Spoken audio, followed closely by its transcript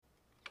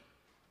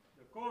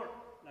Cour,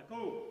 la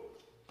Cour.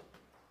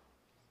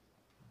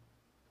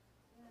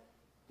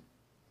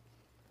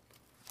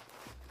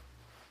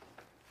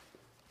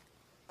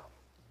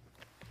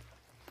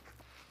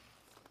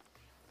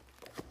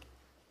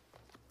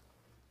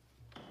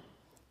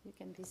 You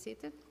can be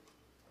seated.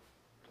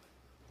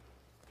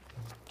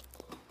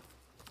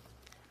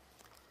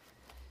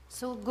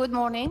 So, good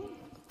morning.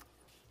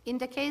 In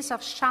the case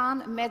of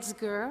Shawn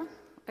Metzger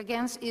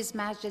against His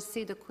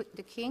Majesty the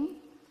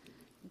King,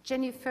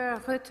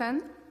 Jennifer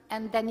Rutten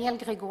and Daniel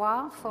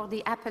Grégoire for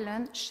the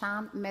appellant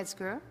Shawn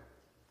Metzger,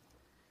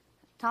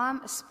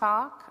 Tom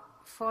Spark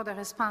for the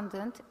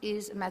respondent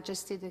His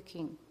Majesty the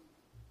King.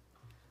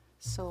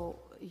 So,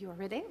 you are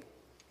ready?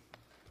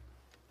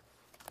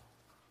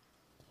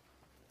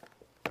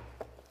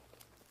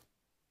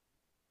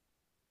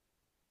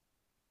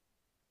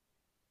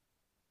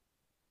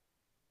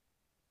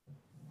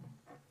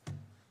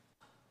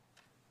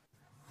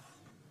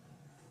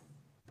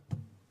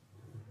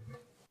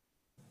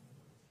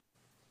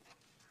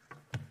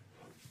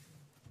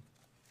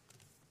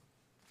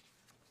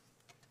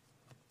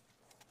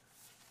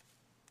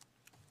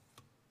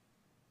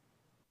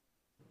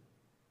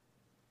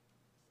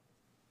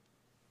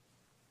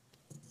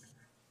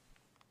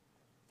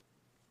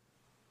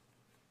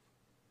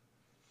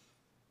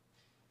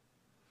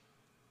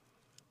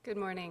 Good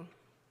morning.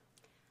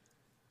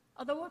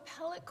 Although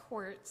appellate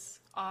courts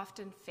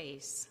often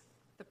face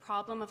the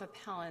problem of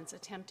appellants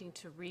attempting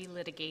to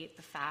relitigate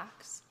the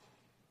facts,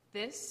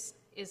 this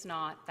is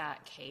not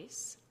that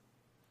case,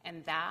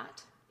 and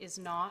that is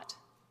not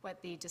what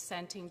the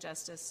dissenting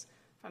justice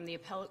from the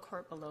appellate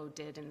court below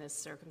did in this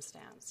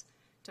circumstance,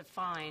 to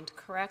find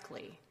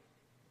correctly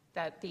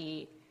that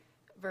the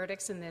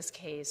verdicts in this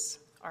case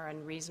are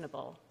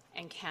unreasonable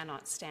and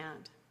cannot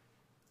stand.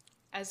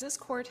 As this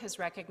court has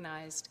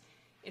recognized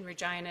in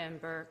Regina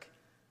and Burke,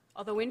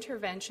 although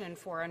intervention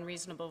for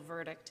unreasonable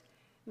verdict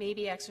may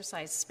be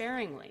exercised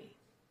sparingly,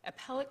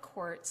 appellate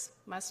courts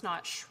must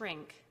not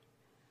shrink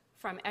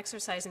from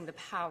exercising the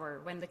power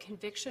when the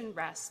conviction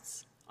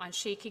rests on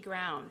shaky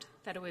ground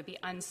that it would be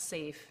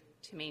unsafe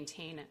to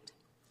maintain it.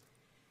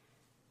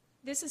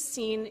 This is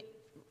seen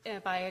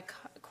by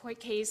a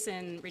case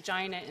in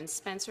Regina and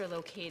Spencer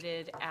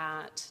located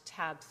at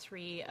tab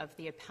 3 of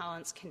the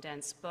appellant's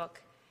condensed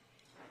book.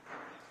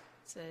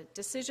 It's a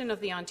decision of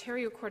the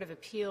Ontario Court of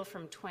Appeal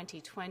from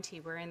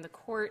 2020 wherein the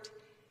court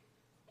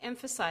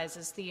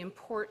emphasizes the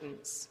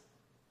importance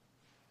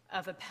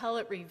of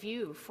appellate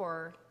review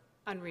for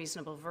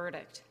unreasonable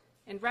verdict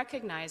and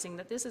recognizing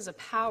that this is a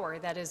power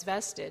that is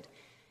vested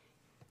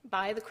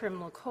by the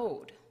criminal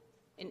code,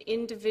 an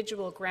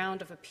individual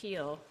ground of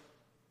appeal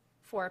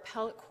for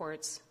appellate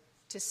courts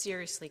to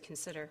seriously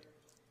consider.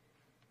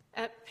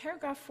 At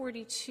paragraph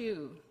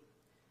 42,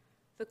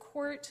 the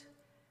court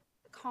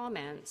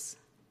comments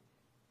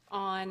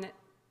on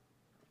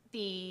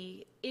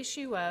the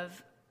issue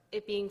of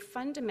it being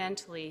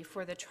fundamentally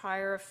for the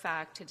trier of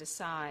fact to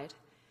decide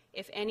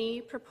if any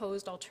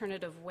proposed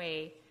alternative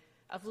way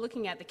of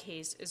looking at the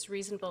case is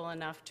reasonable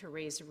enough to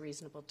raise a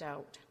reasonable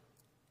doubt.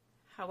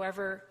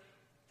 However,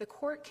 the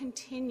court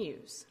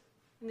continues,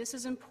 and this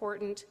is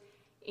important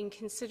in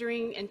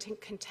considering and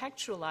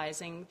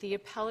contextualizing the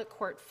appellate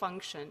court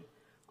function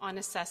on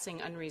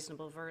assessing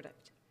unreasonable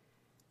verdict.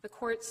 The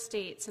court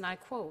states, and I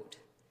quote,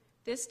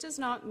 "This does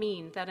not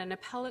mean that an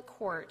appellate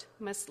court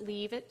must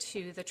leave it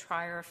to the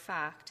trier of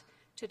fact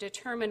to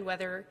determine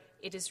whether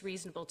it is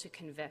reasonable to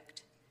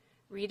convict.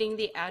 Reading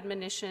the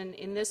admonition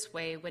in this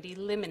way would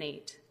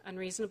eliminate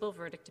unreasonable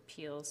verdict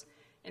appeals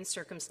in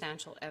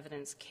circumstantial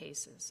evidence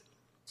cases."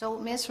 So,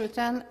 Ms.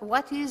 Rutten,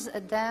 what is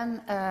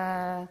then,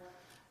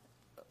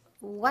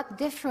 what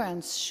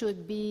difference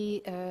should be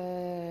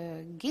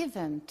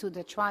given to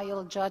the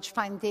trial judge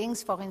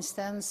findings, for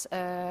instance,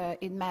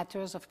 in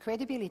matters of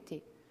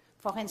credibility?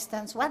 For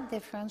instance, what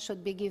difference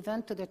should be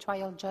given to the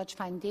trial judge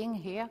finding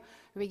here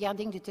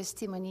regarding the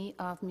testimony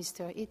of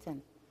Mr.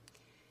 Eaton?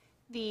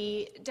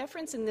 The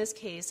deference in this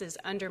case is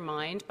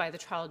undermined by the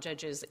trial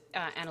judge's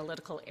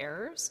analytical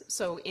errors.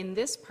 So in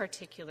this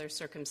particular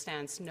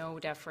circumstance, no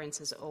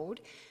deference is owed.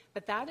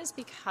 But that is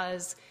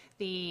because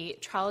the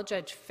trial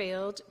judge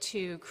failed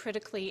to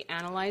critically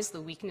analyze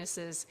the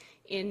weaknesses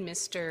in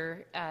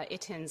Mr.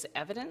 Eaton's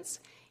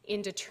evidence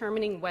in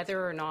determining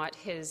whether or not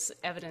his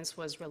evidence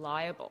was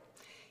reliable.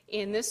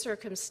 In this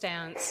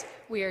circumstance,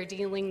 we are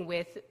dealing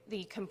with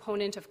the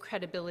component of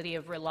credibility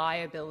of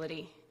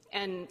reliability,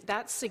 and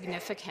that's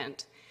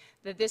significant,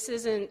 that this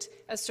isn't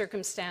a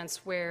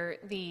circumstance where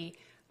the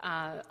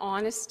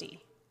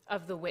honesty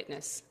of the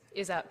witness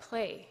is at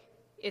play.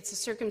 It's a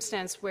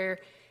circumstance where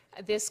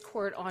this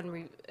court,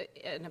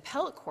 an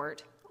appellate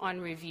court on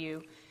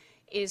review,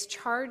 is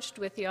charged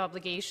with the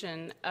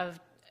obligation of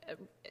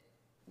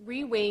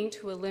reweighing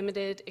to a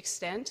limited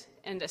extent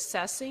and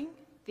assessing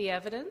the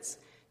evidence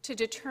to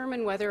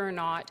determine whether or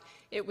not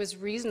it was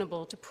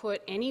reasonable to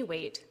put any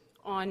weight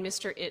on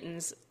Mr.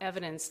 Eaton's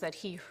evidence that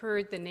he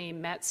heard the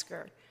name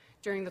Metzger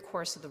during the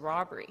course of the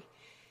robbery.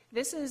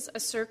 This is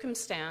a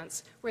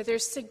circumstance where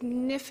there's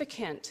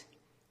significant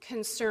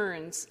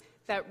concerns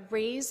that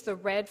raise the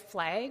red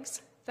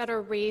flags that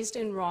are raised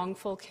in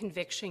wrongful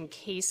conviction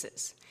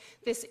cases.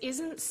 This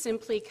isn't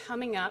simply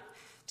coming up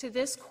to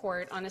this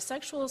court on a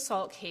sexual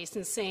assault case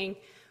and saying,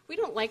 we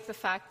don't like the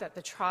fact that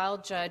the trial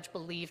judge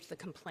believed the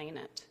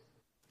complainant.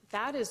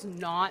 That is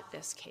not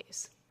this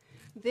case.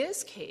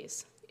 This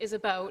case is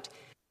about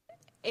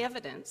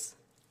evidence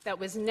that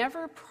was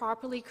never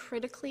properly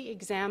critically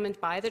examined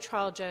by the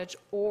trial judge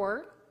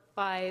or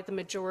by the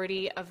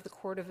majority of the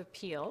Court of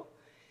Appeal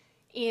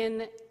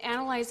in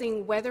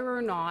analyzing whether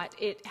or not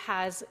it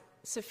has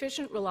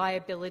sufficient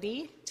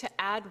reliability to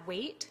add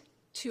weight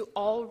to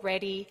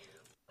already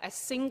a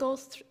single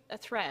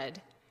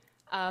thread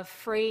of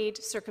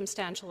frayed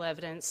circumstantial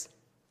evidence,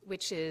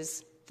 which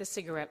is the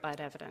cigarette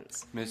butt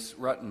evidence. Ms.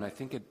 Rutten, I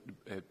think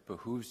it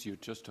behooves you,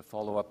 just to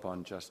follow up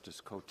on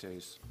Justice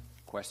Cote's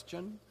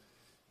question,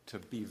 to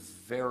be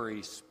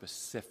very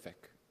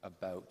specific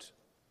about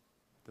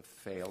the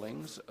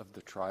failings of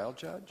the trial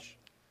judge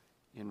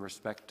in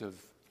respect of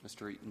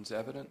Mr. Eaton's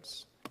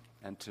evidence,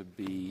 and to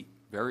be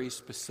very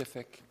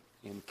specific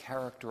in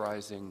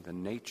characterizing the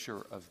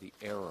nature of the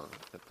error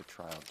that the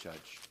trial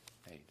judge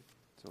made.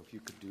 So if you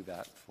could do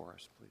that for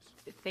us,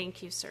 please.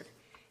 Thank you, sir.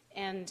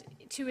 And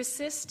to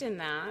assist in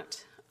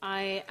that,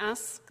 I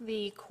ask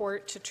the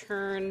court to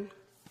turn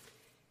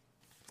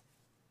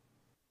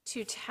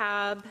to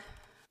tab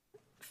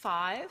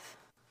 5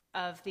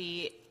 of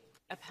the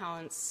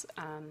appellant's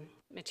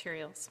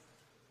materials.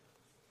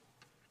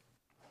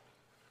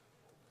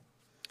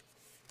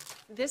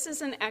 This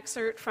is an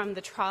excerpt from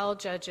the trial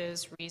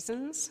judge's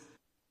reasons,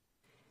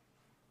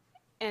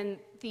 and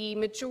the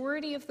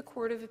majority of the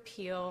Court of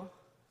Appeal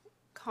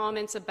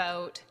comments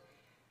about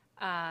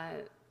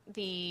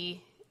the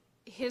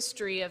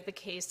history of the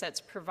case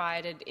that's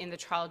provided in the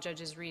trial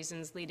judge's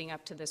reasons leading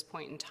up to this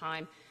point in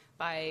time.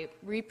 By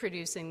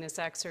reproducing this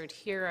excerpt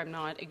here, I'm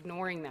not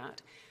ignoring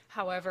that.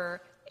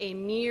 However, a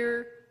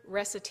mere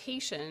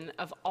recitation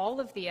of all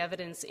of the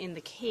evidence in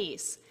the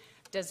case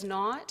does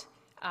not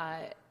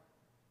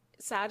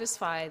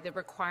satisfy the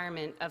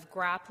requirement of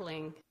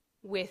grappling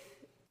with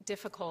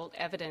difficult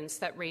evidence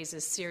that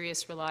raises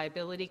serious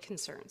reliability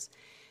concerns.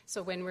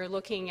 So when we're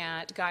looking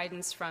at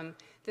guidance from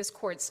this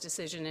court's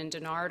decision in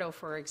DiNardo,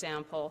 for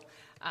example,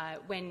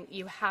 when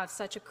you have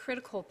such a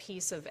critical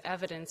piece of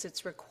evidence,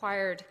 it's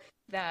required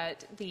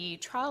that the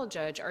trial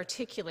judge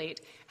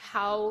articulate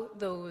how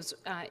those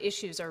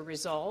issues are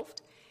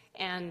resolved.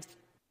 And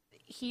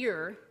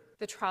here,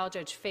 the trial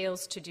judge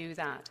fails to do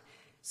that.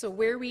 So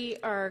where we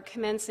are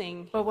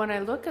commencing... But when I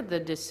look at the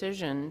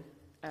decision,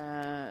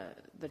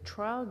 the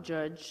trial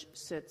judge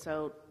sets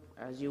out,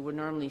 as you would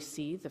normally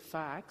see, the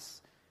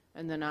facts,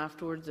 and then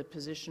afterwards the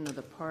position of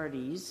the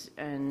parties,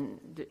 and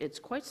it's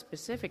quite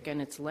specific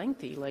and it's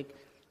lengthy. Like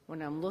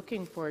when I'm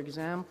looking, for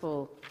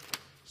example,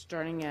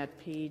 starting at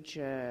page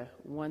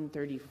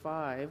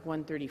 135,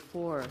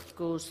 134,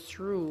 goes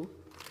through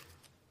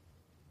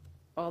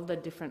all the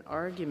different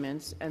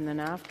arguments, and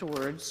then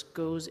afterwards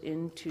goes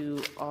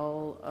into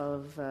all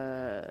of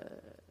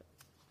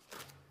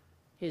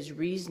his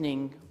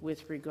reasoning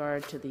with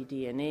regard to the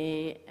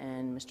DNA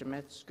and Mr.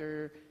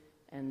 Metzger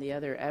and the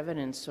other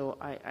evidence. So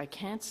I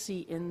can't see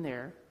in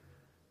there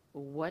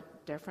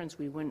what deference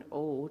we wouldn't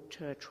owe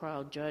to a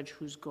trial judge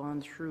who's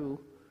gone through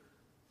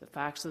the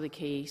facts of the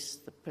case,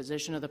 the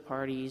position of the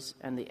parties,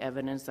 and the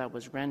evidence that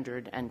was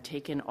rendered, and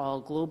taken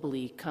all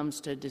globally, comes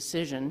to a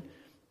decision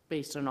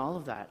based on all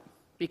of that.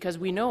 Because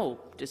we know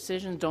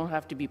decisions don't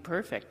have to be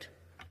perfect.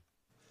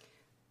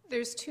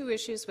 There's two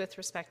issues with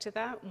respect to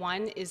that.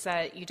 One is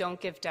that you don't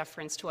give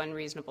deference to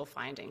unreasonable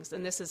findings,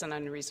 and this is an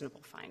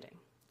unreasonable finding.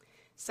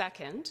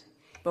 Second,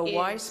 but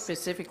why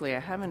specifically? I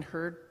haven't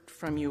heard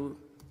from you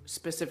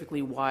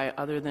specifically why,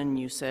 other than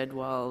you said,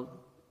 well,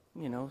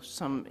 you know,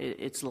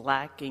 it's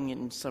lacking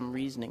in some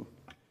reasoning.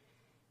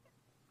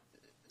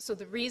 So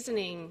the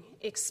reasoning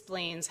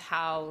explains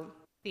how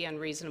the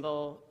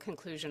unreasonable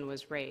conclusion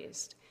was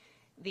raised.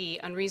 The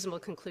unreasonable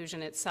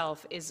conclusion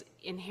itself is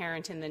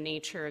inherent in the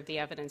nature of the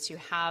evidence. You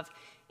have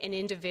an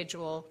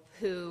individual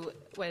who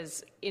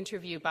was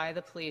interviewed by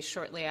the police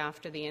shortly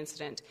after the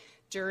incident.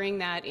 During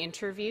that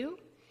interview,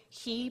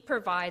 he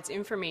provides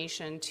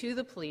information to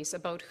the police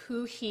about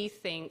who he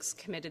thinks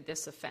committed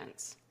this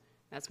offense.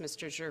 That's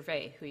Mr.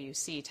 Gervais, who you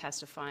see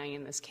testifying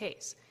in this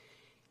case.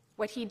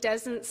 What he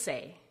doesn't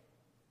say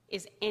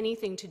is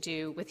anything to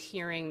do with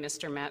hearing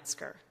Mr.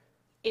 Metzger.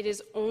 It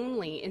is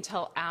only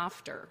until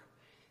after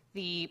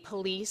the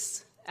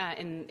police,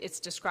 and it's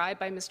described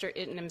by Mr.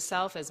 Eaton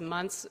himself as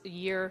months, a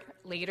year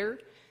later,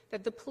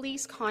 that the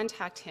police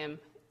contact him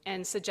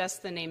and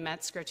suggest the name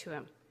Metzger to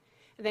him.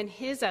 And then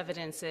his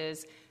evidence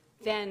is,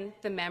 then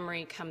the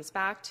memory comes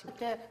back to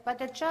him. But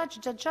the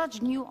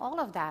judge knew all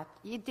of that.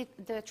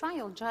 The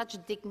trial judge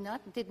did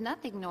not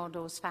ignore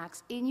those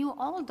facts. He knew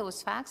all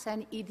those facts,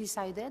 and he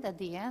decided at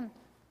the end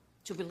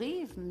to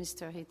believe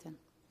Mr. Eaton.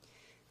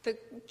 The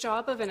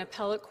job of an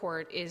appellate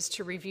court is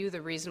to review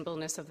the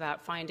reasonableness of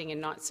that finding and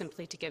not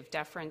simply to give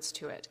deference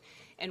to it.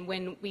 And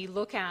when we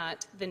look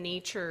at the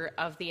nature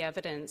of the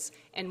evidence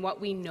and what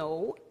we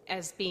know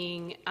as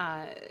being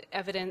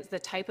evidence, the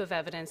type of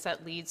evidence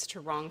that leads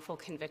to wrongful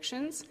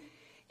convictions.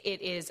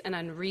 It is an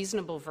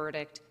unreasonable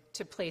verdict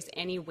to place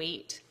any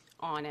weight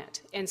on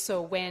it. And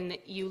so when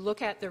you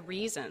look at the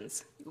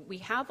reasons, we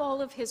have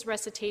all of his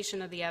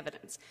recitation of the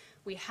evidence.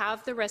 We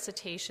have the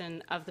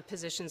recitation of the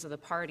positions of the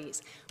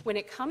parties. When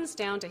it comes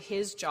down to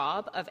his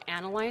job of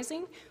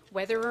analyzing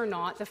whether or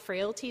not the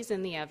frailties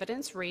in the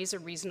evidence raise a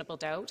reasonable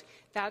doubt,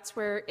 that's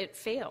where it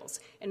fails.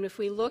 And if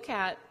we look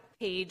at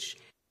page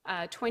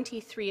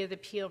 23 of the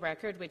appeal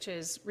record, which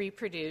is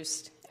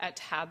reproduced at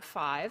tab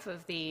 5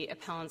 of the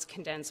appellant's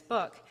condensed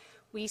book,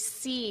 we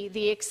see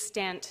the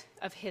extent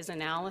of his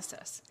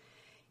analysis.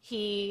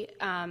 He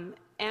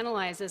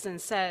analyzes and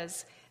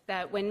says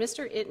that when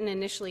Mr. Itten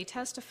initially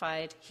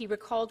testified, he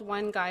recalled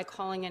one guy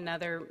calling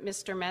another,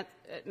 Mr.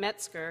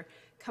 Metzger,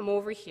 come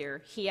over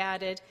here. He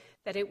added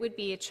that it would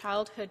be a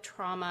childhood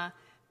trauma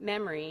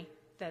memory,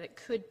 that it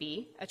could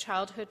be a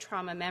childhood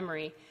trauma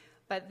memory,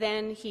 but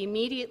then he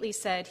immediately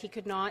said he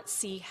could not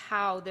see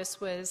how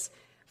this was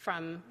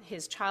from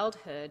his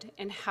childhood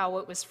and how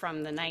it was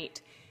from the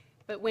night.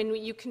 But when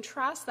you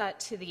contrast that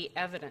to the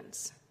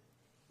evidence,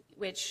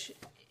 which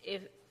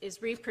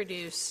is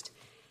reproduced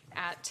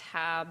at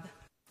tab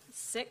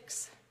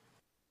 6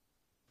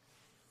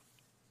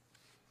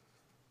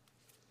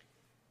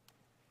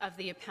 of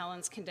the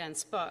appellant's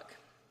condensed book,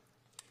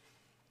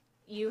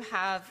 you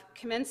have,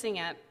 commencing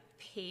at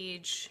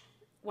page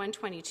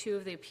 122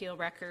 of the appeal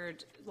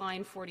record,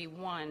 line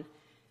 41,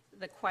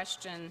 the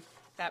question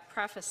that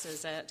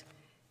prefaces it,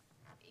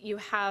 you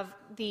have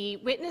the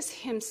witness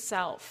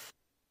himself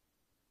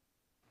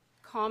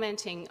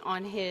commenting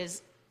on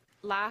his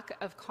lack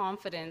of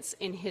confidence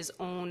in his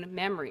own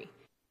memory,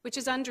 which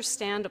is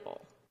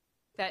understandable,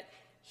 that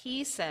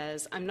he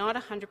says, I'm not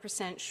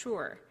 100%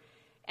 sure.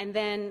 And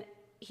then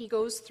he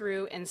goes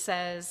through and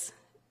says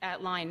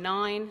at line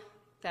 9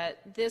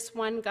 that this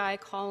one guy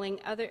calling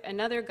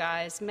another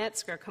guy's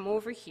Metzger, come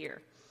over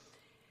here.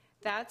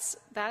 That's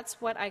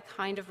what I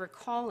kind of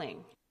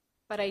recalling.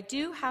 But I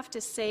do have to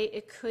say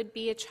it could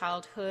be a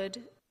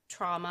childhood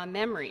trauma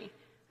memory.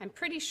 I'm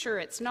pretty sure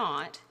it's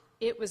not.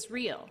 It was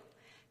real.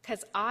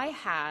 Because I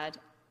had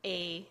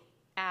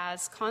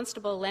as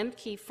Constable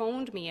Lemke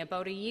phoned me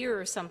about a year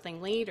or something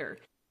later,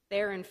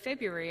 there in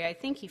February, I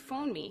think he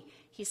phoned me.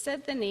 He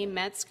said the name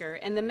Metzger,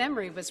 and the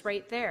memory was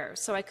right there.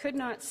 So I could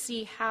not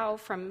see how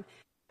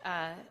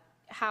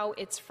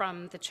it's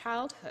from the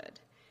childhood.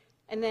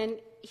 And then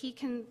he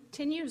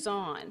continues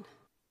on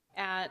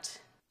at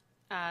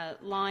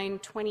line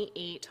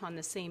 28 on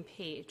the same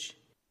page.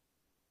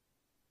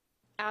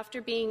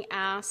 After being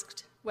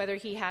asked whether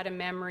he had a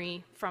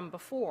memory from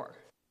before,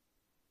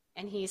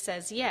 and he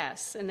says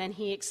yes, and then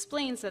he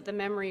explains that the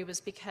memory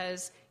was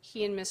because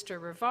he and Mr.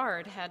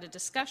 Rivard had a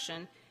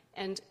discussion,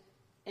 and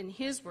in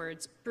his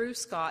words,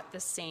 Bruce got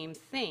the same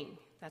thing.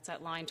 That's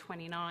at line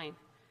 29.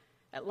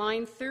 At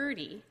line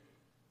 30,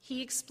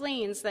 he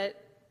explains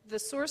that the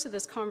source of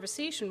this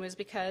conversation was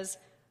because,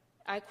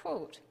 I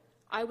quote,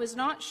 I was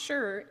not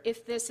sure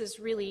if this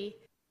is really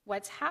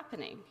what's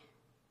happening.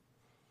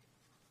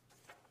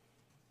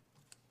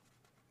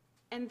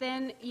 And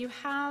then you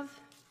have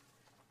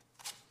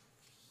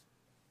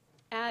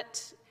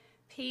at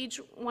page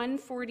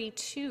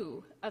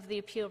 142 of the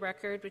appeal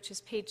record, which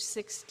is page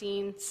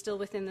 16, still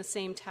within the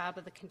same tab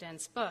of the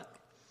condensed book,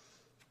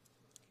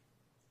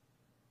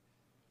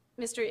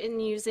 Mr. Itten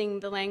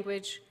using the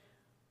language,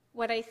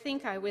 what I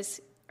think I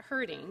was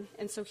hurting,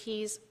 and so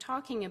he's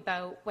talking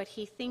about what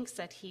he thinks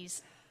that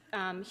he's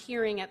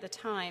hearing at the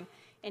time,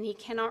 and he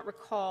cannot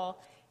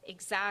recall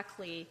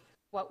exactly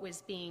what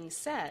was being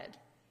said.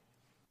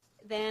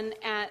 Then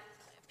at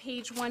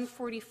page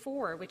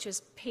 144, which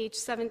is page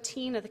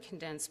 17 of the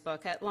condensed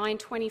book, at line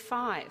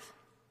 25,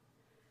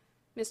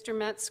 Mr.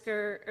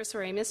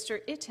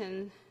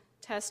 Itten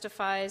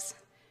testifies.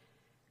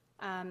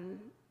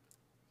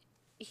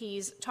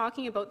 He's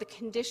talking about the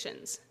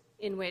conditions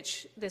in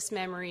which this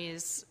memory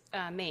is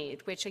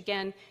made, which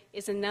again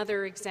is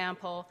another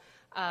example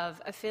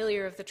of a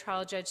failure of the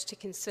trial judge to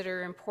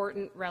consider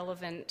important,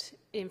 relevant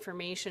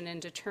information in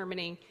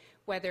determining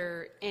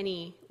whether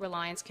any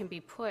reliance can be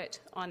put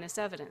on this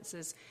evidence.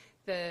 Is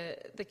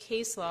the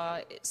case law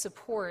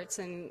supports,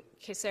 and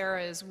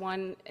Casera is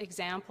one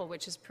example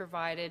which is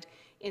provided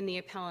in the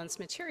appellant's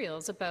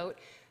materials about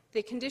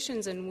the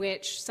conditions in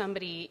which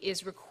somebody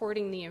is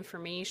recording the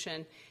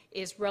information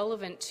is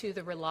relevant to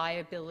the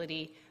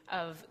reliability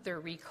of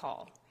their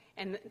recall.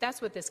 And that's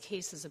what this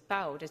case is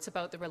about. It's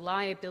about the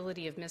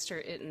reliability of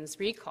Mr. Itten's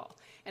recall.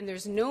 And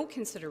there's no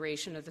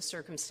consideration of the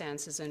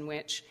circumstances in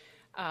which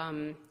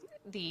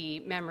the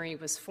memory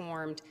was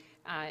formed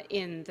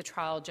in the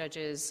trial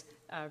judge's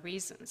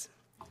reasons.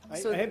 I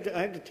have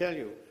to tell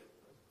you,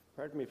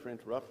 pardon me for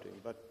interrupting,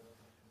 but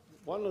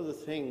one of the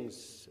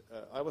things,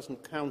 I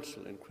wasn't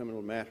counsel in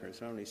criminal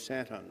matters, I only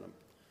sat on them.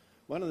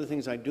 One of the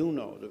things I do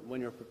know, that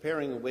when you're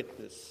preparing a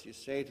witness, you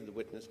say to the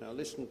witness, now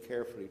listen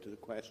carefully to the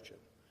question.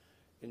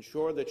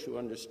 Ensure that you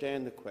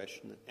understand the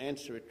question,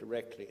 answer it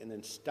directly, and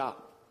then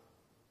stop.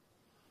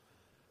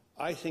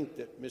 I think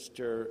that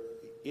Mr.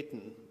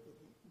 Itten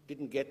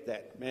didn't get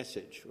that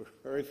message,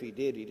 or if he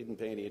did, he didn't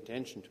pay any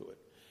attention to it.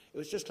 It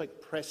was just like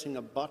pressing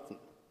a button.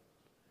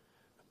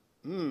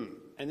 And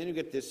then you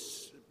get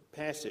this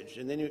passage,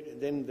 and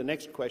then the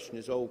next question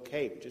is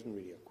okay, which isn't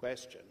really a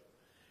question.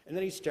 And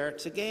then he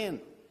starts again.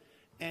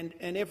 And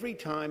every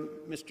time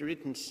Mr.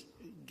 Itten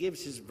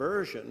gives his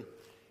version,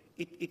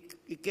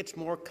 it gets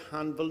more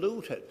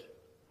convoluted.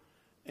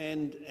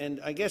 And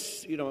I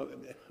guess, you know,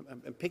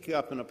 I'm picking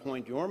up on a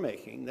point you're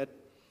making, that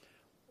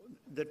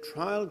the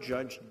trial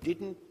judge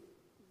didn't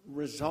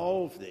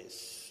resolve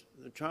this.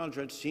 The trial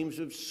judge seems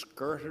to have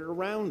skirted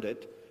around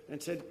it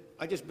and said,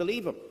 I just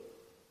believe him.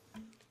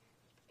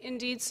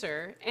 Indeed,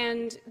 sir.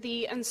 And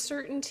the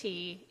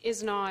uncertainty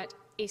is not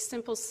a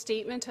simple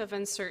statement of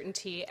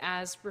uncertainty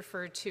as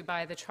referred to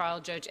by the trial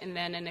judge and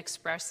then an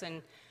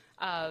expression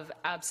of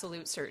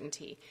absolute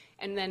certainty.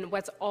 And then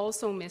what's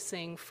also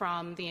missing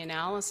from the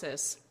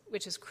analysis,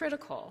 which is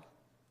critical,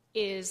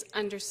 is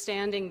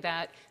understanding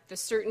that the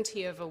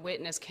certainty of a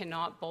witness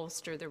cannot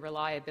bolster the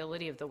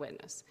reliability of the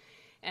witness.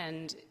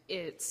 And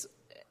it's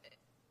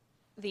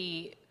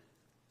the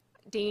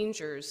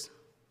dangers,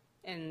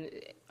 and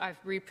I've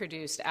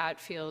reproduced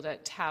Atfield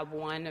at tab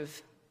 1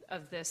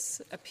 of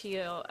this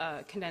appeal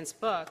condensed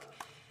book,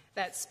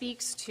 that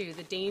speaks to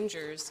the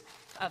dangers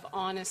of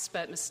honest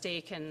but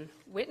mistaken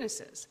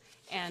witnesses.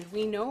 And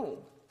we know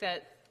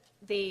that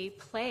they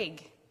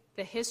plague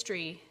the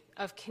history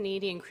of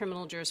Canadian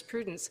criminal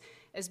jurisprudence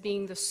as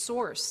being the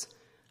source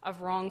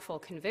of wrongful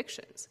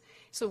convictions.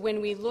 So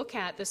when we look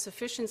at the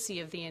sufficiency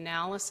of the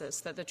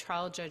analysis that the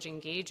trial judge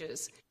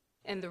engages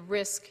and the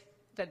risk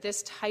that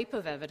this type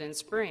of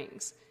evidence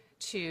brings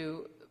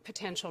to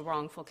potential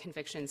wrongful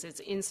convictions, it's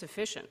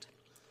insufficient.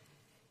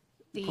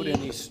 Put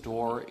any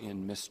store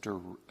in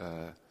Mr.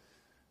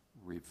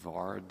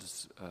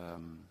 Rivard's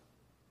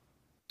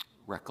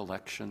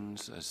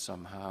recollections as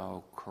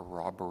somehow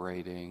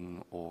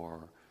corroborating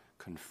or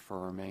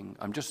confirming?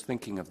 I'm just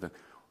thinking of the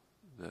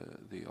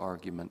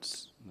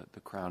arguments that the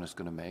Crown is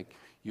going to make.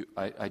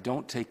 I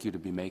don't take you to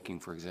be making,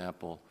 for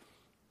example,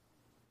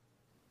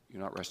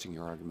 you're not resting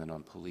your argument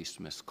on police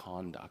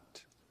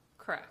misconduct.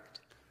 Correct.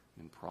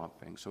 In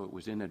prompting. So it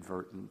was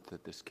inadvertent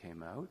that this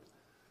came out.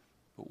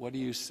 But what do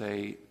you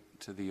say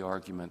to the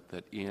argument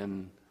that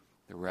in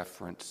the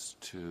reference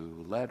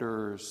to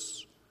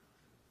letters,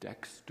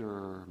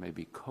 Dexter,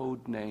 maybe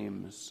code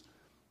names,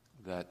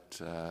 that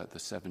the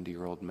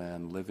 70-year-old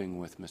man living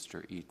with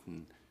Mr.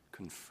 Eaton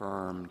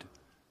confirmed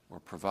or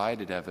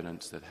provided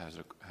evidence that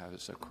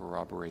has a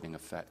corroborating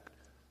effect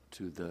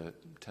to the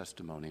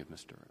testimony of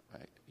Mr.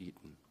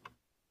 Eaton?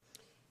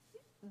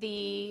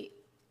 The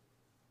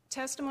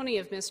testimony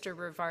of Mr.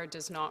 Rivard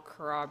does not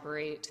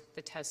corroborate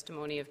the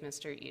testimony of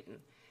Mr. Eaton.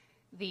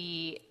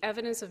 The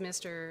evidence of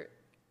Mr.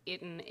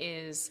 Eaton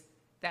is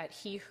that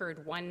he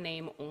heard one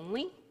name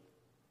only,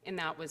 and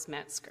that was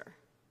Metzger.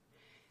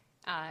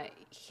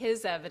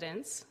 His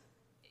evidence,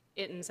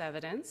 Eaton's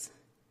evidence,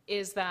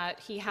 is that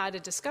he had a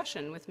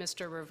discussion with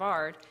Mr.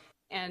 Rivard,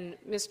 and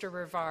Mr.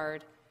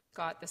 Rivard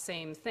got the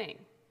same thing.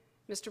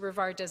 Mr.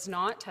 Rivard does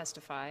not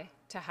testify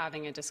to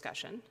having a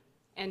discussion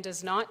and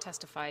does not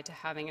testify to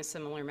having a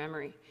similar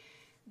memory.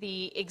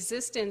 The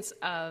existence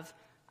of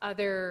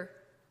other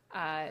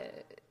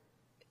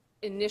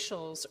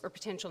initials or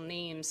potential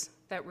names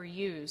that were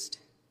used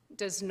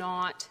does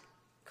not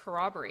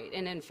corroborate.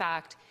 And in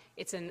fact,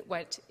 it's in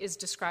what is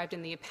described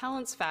in the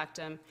appellant's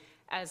factum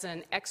as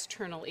an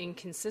external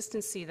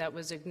inconsistency that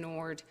was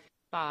ignored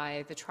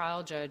by the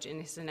trial judge in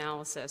his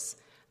analysis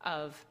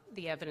of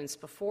the evidence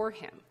before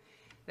him.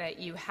 That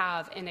you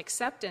have an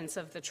acceptance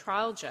of the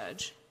trial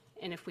judge,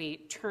 and if we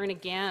turn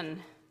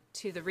again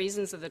to the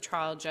reasons of the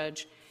trial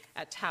judge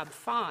at tab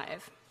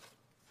 5,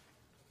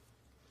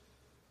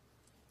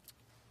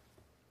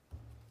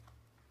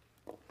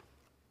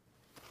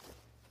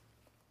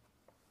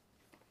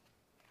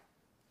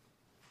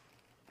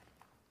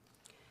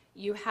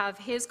 you have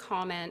his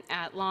comment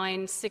at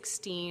line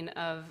 16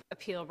 of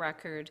Appeal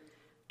Record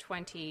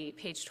 20,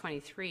 page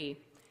 23,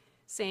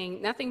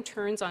 saying, "Nothing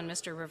turns on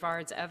Mr.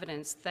 Rivard's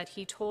evidence that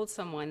he told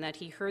someone that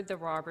he heard the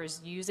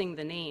robbers using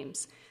the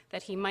names,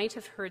 that he might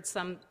have heard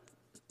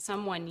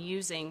someone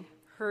using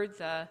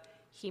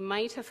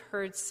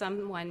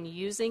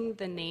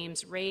the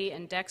names Ray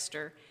and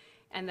Dexter,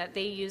 and that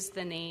they used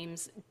the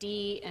names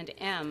D and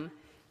M,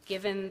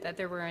 given that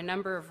there were a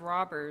number of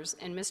robbers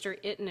and Mr.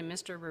 Eaton and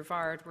Mr.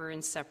 Rivard were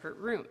in separate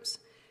rooms."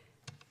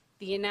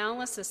 The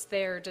analysis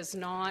there does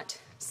not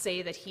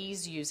say that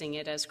he's using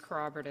it as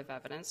corroborative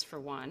evidence, for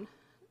one.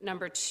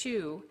 Number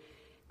two,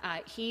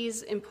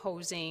 he's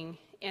imposing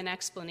an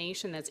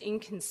explanation that's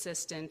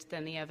inconsistent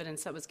than the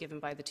evidence that was given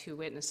by the two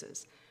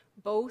witnesses.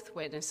 Both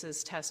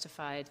witnesses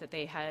testified that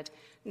they had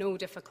no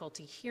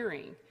difficulty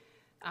hearing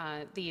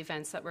the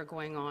events that were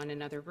going on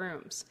in other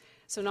rooms.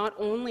 So not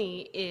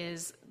only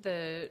is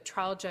the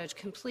trial judge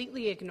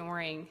completely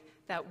ignoring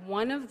that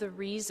one of the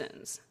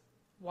reasons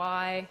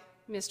why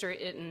Mr.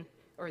 Eaton,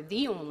 or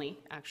the only,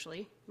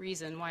 actually,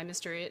 reason why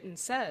Mr. Eaton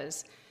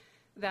says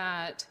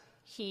that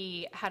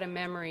he had a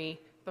memory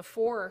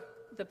before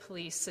the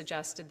police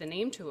suggested the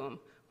name to him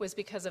was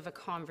because of a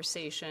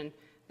conversation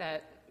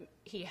that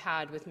he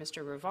had with Mr.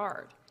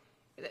 Rivard.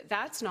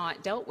 That's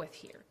not dealt with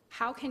here.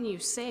 How can you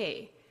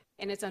say,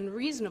 and it's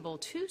unreasonable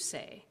to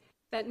say,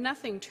 that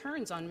nothing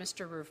turns on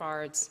Mr.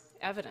 Rivard's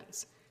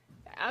evidence?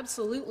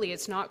 Absolutely,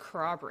 it's not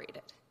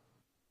corroborated.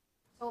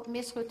 So,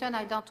 Ms. Rutten,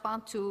 I don't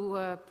want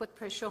to put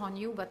pressure on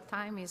you, but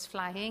time is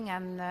flying,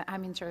 and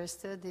I'm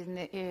interested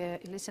in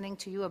listening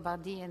to you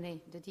about DNA,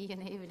 the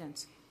DNA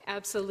evidence.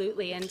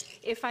 Absolutely, and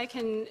if I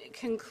can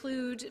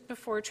conclude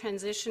before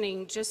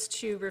transitioning, just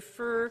to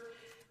refer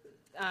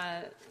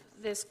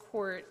this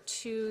court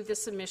to the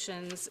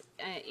submissions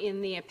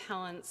in the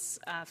appellant's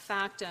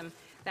factum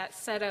that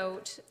set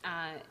out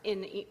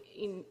in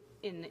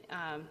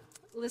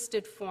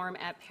listed form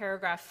at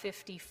paragraph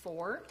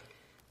 54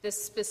 the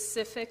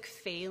specific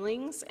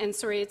failings, and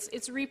sorry,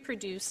 it's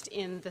reproduced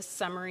in the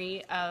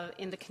summary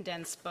in the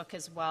condensed book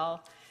as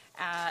well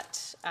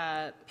at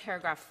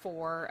paragraph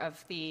 4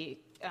 of the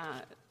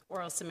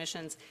oral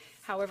submissions.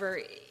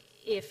 However,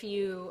 if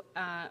you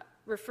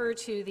refer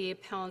to the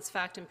appellant's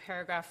factum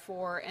paragraph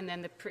 4 and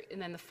then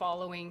the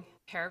following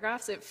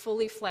paragraphs, it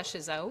fully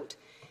fleshes out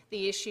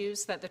the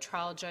issues that the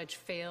trial judge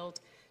failed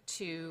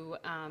to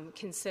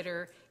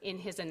consider in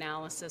his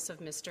analysis of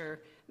Mr.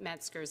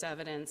 Metzger's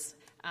evidence,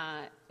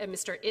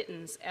 Mr.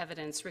 Itten's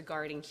evidence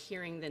regarding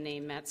hearing the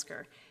name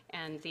Metzger,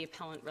 and the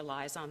appellant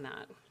relies on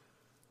that.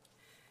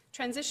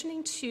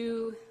 Transitioning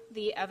to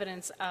the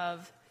evidence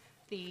of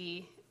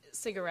the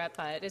cigarette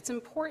butt, it's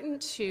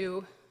important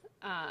to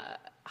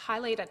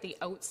highlight at the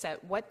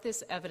outset what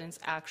this evidence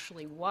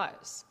actually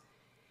was.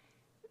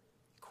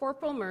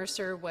 Corporal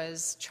Mercer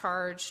was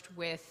charged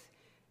with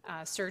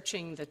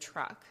searching the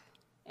truck,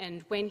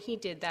 and when he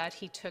did that,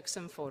 he took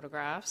some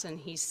photographs and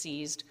he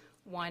seized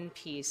one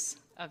piece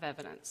of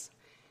evidence.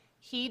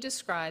 He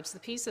describes the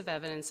piece of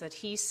evidence that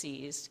he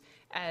seized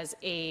as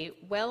a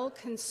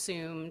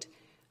well-consumed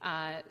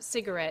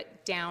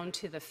cigarette down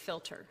to the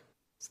filter.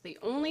 So the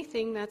only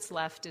thing that's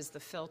left is the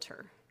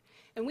filter.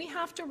 And we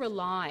have to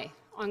rely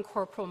on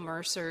Corporal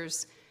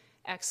Mercer's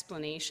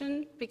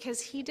explanation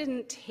because he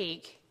didn't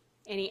take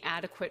any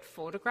adequate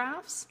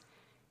photographs,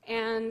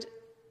 and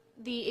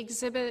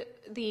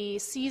the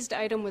seized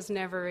item was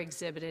never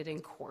exhibited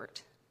in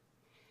court.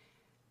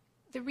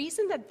 The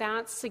reason that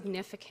that's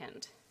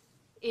significant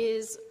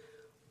is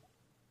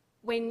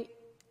when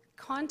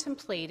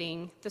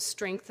contemplating the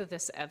strength of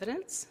this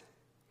evidence,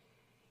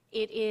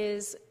 it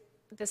is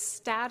the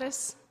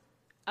status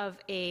of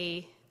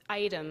an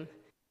item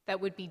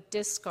that would be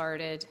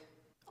discarded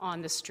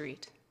on the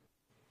street.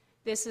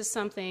 This is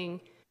something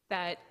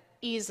that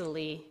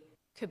easily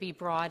could be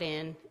brought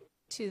in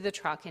to the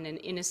truck in an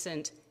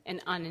innocent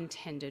and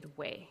unintended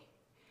way.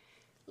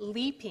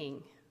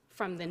 Leaping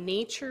from the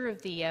nature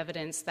of the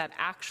evidence that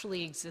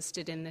actually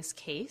existed in this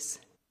case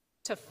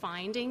to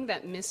finding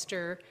that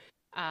Mr.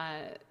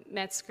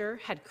 Metzger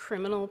had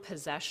criminal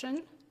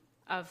possession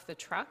of the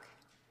truck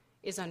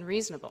is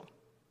unreasonable.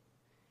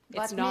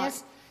 It's But not.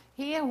 Miss,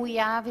 here we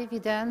have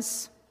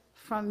evidence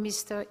from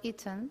Mr.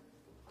 Itten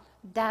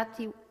that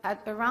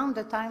around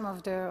the time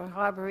of the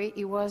robbery,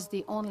 he was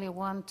the only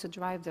one to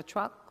drive the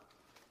truck.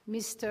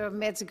 Mr.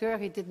 Metzger,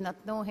 he did not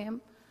know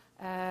him.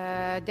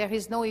 There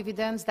is no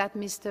evidence that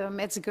Mr.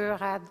 Metzger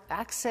had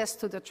access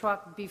to the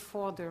truck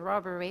before the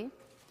robbery.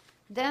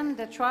 Then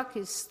the truck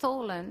is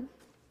stolen.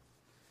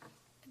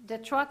 The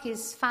truck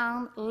is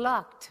found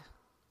locked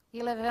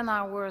 11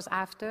 hours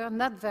after,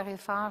 not very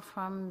far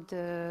from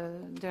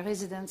the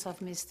residence of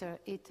Mr.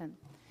 Itten.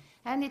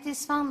 And it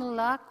is found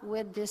locked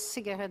with this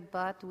cigarette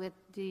butt with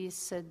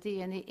this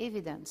DNA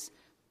evidence.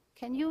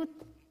 Can you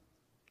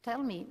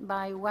tell me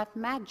by what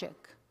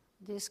magic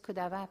this could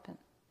have happened?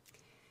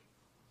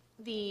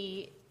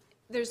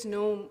 There's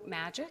no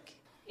magic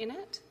in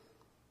it.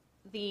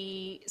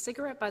 The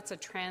cigarette butt's a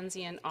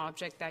transient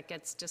object that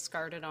gets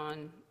discarded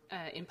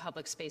in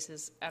public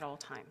spaces at all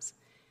times.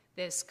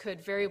 This could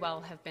very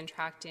well have been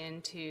tracked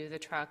into the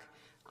truck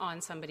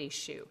on somebody's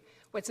shoe.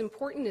 What's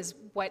important is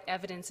what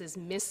evidence is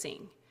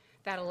missing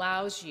that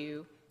allows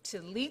you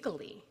to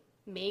legally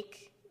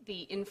make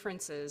the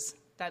inferences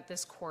that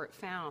this court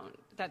found,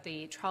 that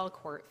the trial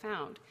court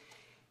found.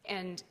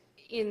 And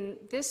in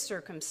this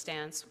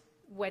circumstance,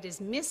 what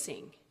is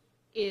missing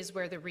is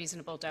where the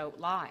reasonable doubt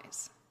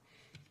lies.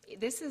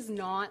 This is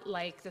not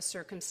like the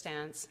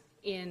circumstance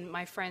in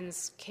my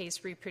friend's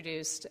case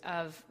reproduced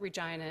of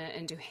Regina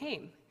and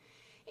Duhame.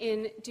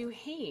 In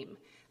Duhame,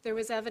 there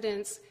was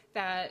evidence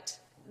that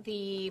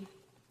the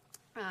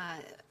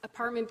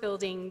apartment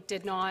building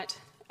did not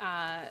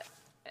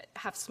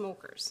have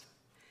smokers,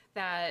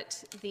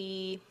 that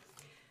the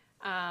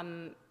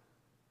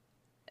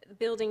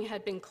building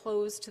had been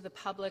closed to the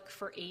public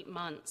for 8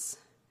 months,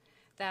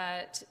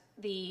 that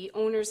the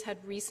owners had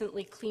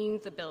recently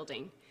cleaned the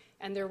building,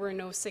 and there were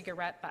no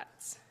cigarette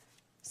butts.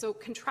 So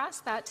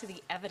contrast that to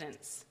the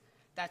evidence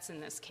that's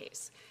in this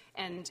case.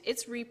 And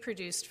it's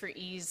reproduced for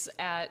ease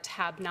at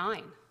tab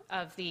 9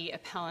 of the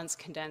appellant's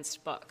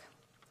condensed book.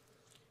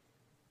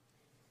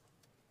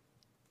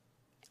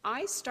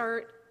 I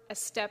start a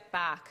step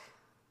back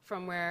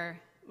from where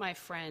my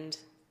friend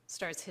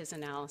starts his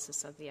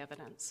analysis of the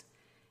evidence.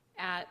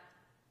 At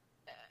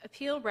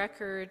Appeal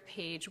Record,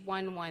 page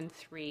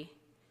 113,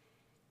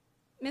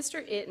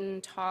 Mr.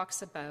 Itten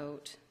talks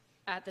about,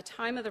 at the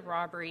time of the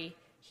robbery,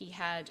 he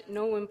had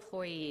no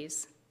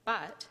employees,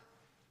 but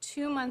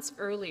 2 months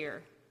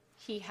earlier,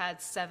 he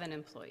had 7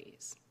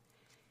 employees.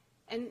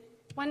 And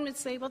one would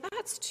say, well,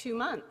 that's 2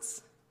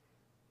 months.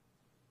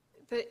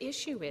 The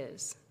issue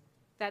is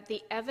that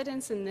the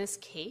evidence in this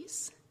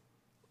case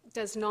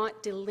does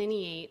not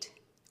delineate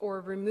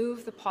or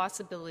remove the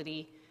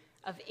possibility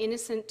of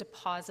innocent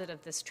deposit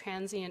of this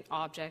transient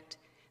object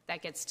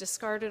that gets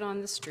discarded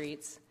on the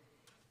streets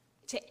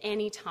to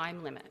any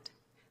time limit.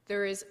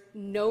 There is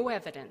no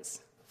evidence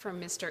from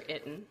Mr.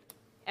 Itten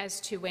as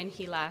to when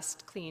he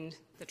last cleaned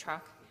the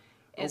truck.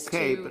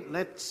 Okay, but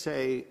let's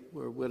say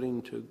we're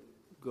willing to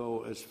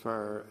go as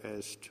far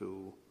as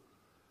to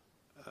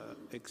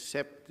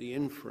accept the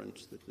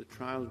inference that the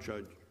trial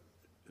judge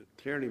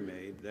clearly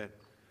made, that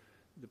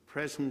the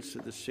presence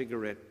of the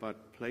cigarette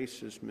butt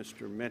places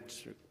Mr.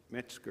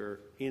 Metzger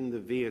in the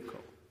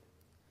vehicle.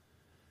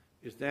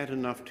 Is that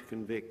enough to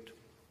convict?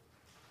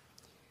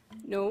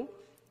 No,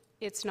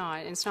 it's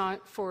not. It's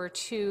not for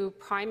 2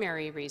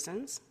 primary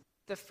reasons.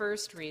 The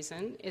first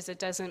reason is it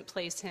doesn't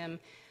place him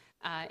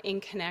in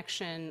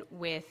connection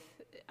with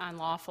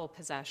unlawful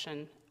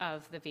possession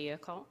of the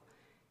vehicle.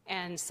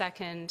 And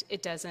second,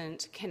 it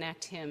doesn't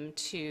connect him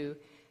to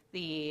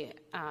the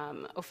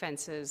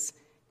offenses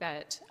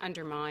that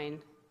undermine,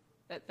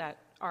 that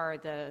are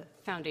the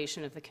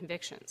foundation of the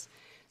convictions.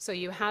 So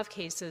you have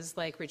cases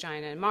like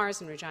Regina and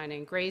Mars and Regina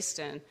and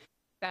Grayston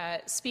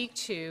that speak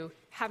to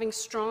having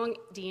strong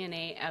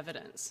DNA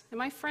evidence. And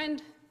my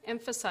friend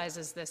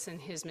emphasizes this in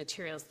his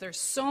materials. There's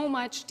so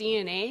much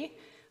DNA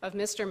of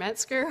Mr.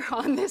 Metzger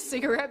on this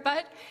cigarette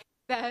butt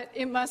that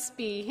it must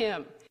be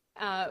him.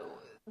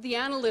 The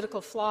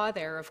analytical flaw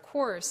there, of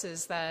course,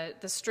 is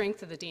that the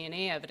strength of the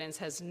DNA evidence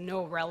has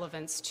no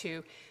relevance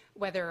to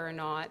whether or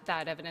not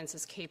that evidence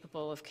is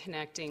capable of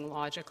connecting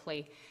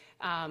logically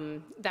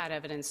that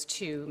evidence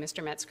to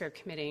Mr. Metzger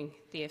committing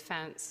the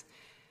offense.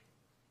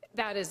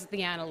 That is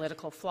the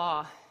analytical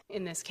flaw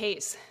in this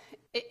case.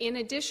 In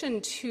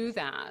addition to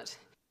that,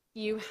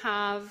 you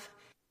have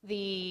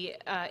the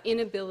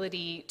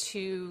inability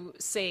to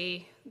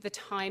say the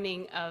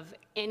timing of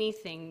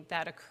anything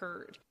that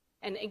occurred.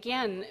 And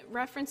again,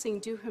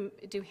 referencing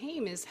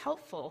Duhame is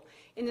helpful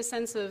in the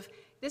sense of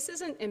this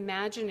isn't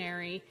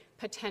imaginary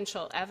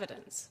potential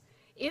evidence.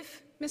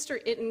 If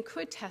Mr. Itten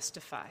could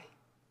testify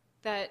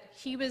that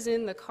he was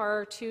in the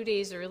car 2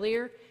 days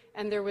earlier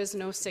and there was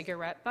no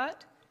cigarette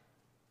butt,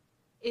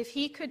 if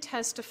he could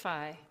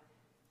testify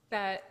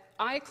that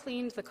I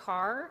cleaned the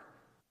car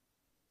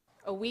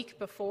a week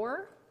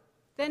before,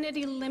 then it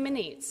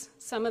eliminates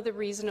some of the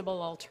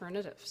reasonable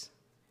alternatives.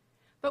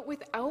 But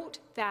without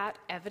that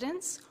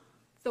evidence,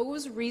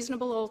 those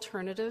reasonable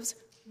alternatives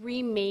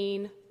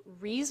remain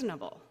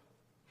reasonable.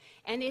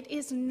 And it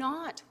is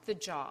not the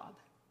job,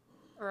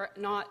 or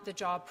not the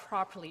job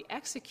properly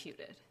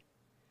executed,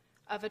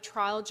 of a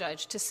trial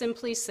judge to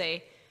simply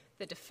say,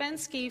 the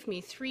defense gave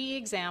me 3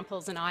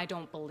 examples and I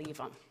don't believe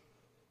them.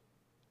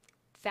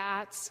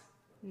 That's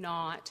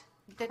not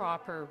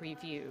proper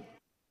review.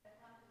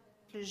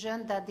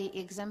 Conclusion that the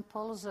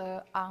examples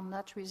are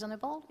not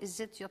reasonable? Is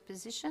it your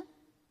position?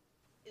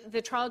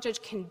 The trial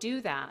judge can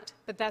do that,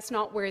 but that's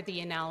not where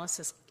the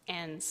analysis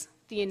ends.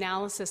 The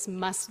analysis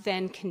must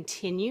then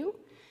continue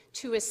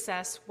to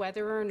assess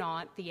whether or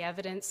not the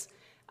evidence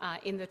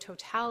in the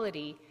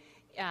totality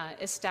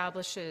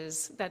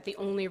establishes that the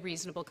only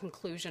reasonable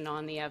conclusion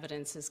on the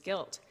evidence is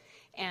guilt.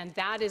 And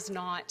that is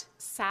not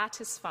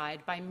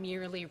satisfied by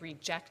merely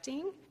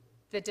rejecting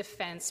the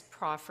defense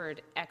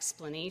proffered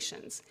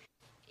explanations.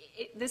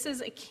 This is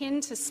akin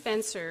to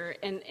Spencer,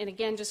 and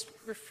again, just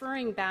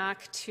referring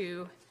back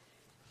to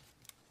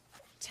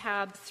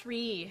tab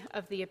 3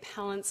 of the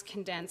appellant's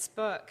condensed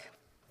book.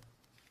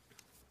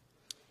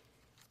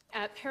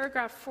 At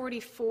paragraph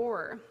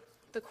 44,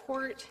 the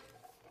court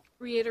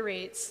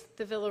reiterates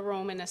the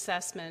Villa-Roman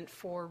assessment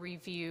for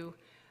review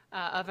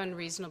of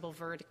unreasonable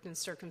verdict in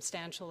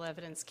circumstantial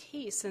evidence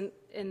case.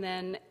 And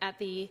then at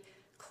the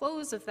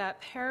close of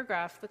that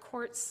paragraph, the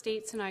court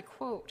states, and I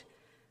quote,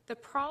 "The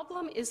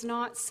problem is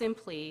not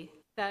simply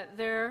that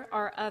there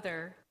are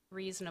other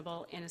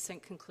reasonable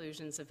innocent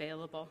conclusions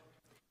available.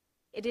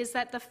 It is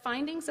that the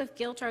findings of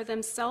guilt are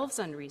themselves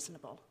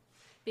unreasonable,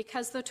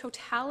 because the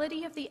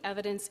totality of the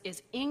evidence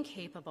is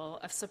incapable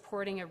of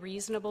supporting a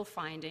reasonable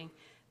finding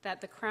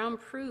that the Crown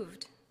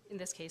proved, in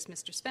this case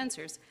Mr.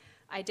 Spencer's,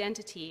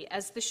 identity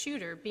as the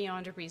shooter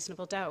beyond a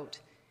reasonable doubt.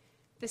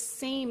 The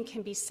same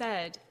can be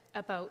said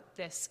about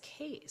this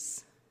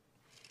case."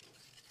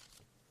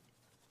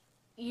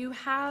 You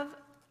have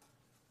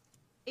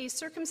a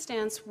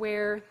circumstance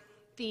where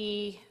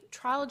the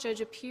trial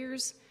judge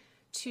appears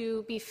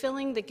to be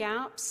filling the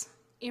gaps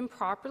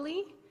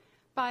improperly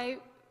by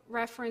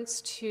reference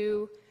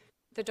to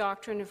the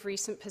doctrine of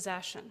recent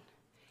possession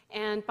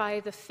and by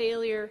the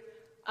failure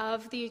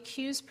of the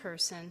accused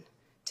person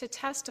to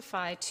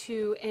testify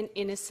to an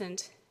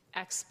innocent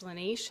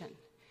explanation.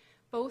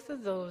 Both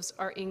of those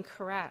are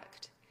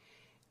incorrect.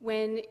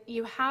 When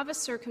you have a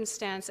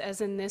circumstance,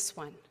 as in this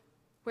one,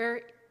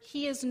 where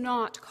he is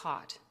not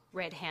caught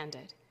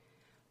red-handed,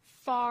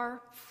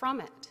 far from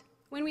it.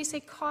 When we say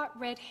caught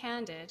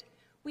red-handed,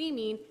 we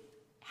mean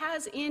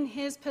has in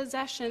his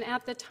possession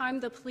at the time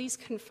the police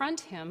confront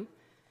him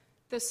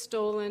the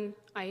stolen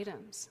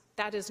items.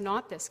 That is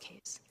not this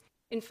case.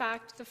 In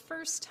fact, the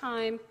first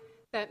time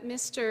that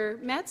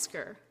Mr.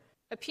 Metzger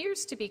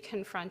appears to be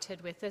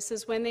confronted with this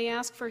is when they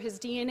ask for his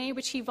DNA,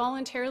 which he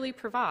voluntarily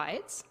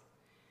provides,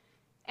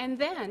 and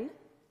then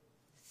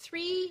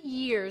 3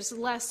 years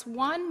less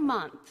 1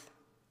 month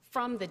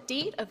from the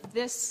date of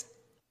this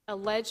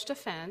alleged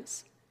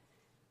offense,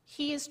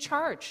 he is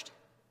charged.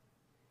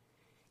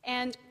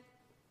 And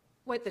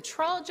what the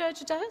trial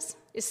judge does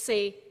is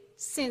say,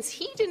 since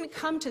he didn't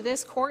come to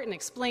this court and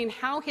explain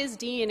how his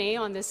DNA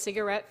on this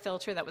cigarette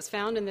filter that was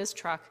found in this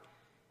truck,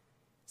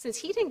 since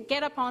he didn't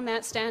get up on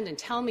that stand and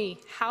tell me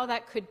how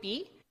that could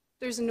be,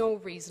 there's no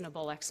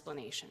reasonable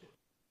explanation.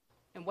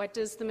 And what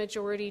does the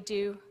majority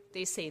do?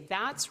 They say,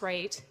 that's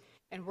right,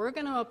 and we're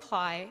going to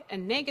apply a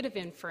negative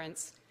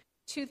inference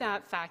to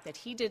that fact that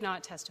he did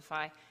not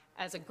testify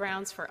as a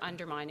grounds for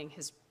undermining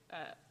his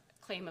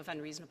claim of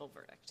unreasonable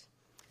verdict.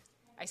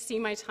 I see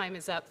my time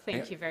is up.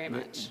 Thank you very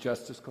much.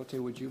 Justice Cote,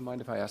 would you mind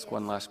if I ask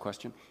one last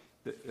question?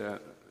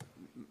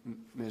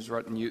 Ms.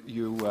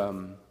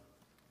 Rutten,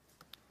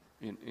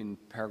 in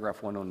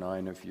paragraph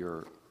 109 of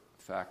your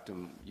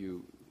factum,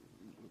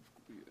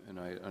 and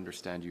I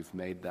understand you've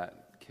made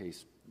that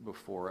case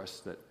before us,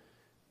 that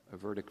a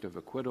verdict of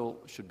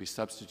acquittal should be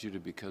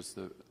substituted because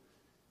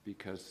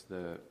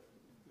the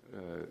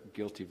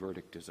guilty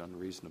verdict is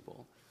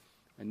unreasonable.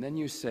 And then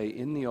you say,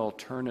 in the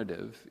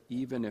alternative,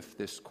 even if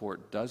this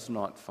court does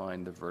not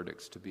find the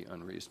verdicts to be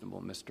unreasonable,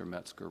 Mr.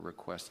 Metzger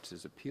requests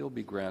his appeal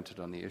be granted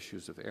on the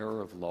issues of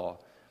error of law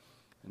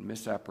and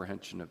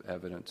misapprehension of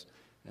evidence,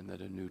 and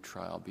that a new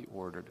trial be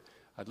ordered.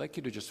 I'd like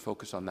you to just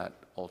focus on that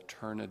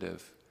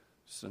alternative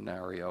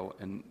scenario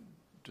and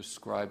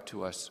describe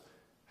to us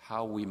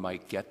how we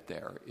might get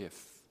there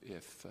if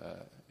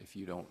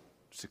you don't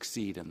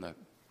succeed in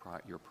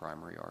your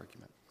primary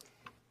argument.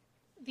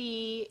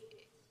 The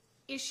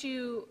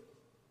issue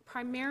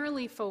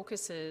primarily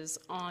focuses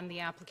on the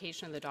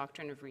application of the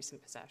doctrine of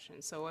recent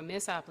possession. So a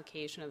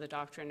misapplication of the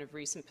doctrine of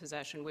recent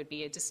possession would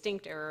be a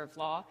distinct error of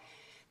law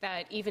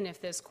that even if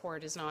this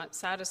court is not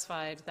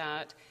satisfied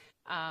that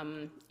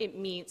it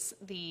meets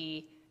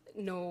the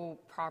no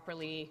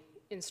properly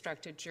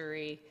instructed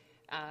jury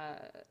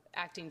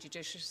acting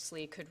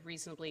judiciously could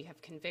reasonably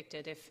have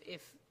convicted.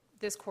 If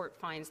this court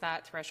finds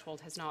that threshold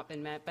has not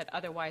been met, but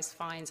otherwise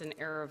finds an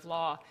error of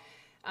law,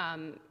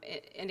 and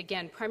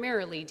again,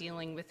 primarily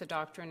dealing with the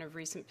doctrine of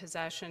recent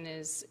possession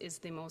is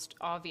the most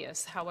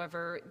obvious.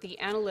 However, the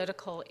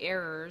analytical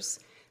errors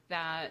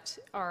that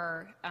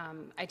are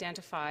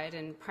identified,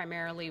 and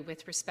primarily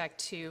with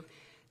respect to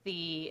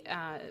the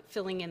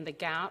filling in the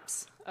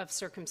gaps of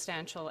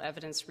circumstantial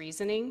evidence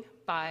reasoning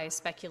by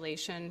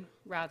speculation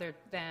rather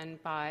than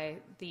by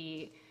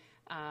the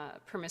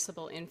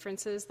permissible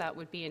inferences, that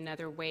would be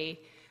another way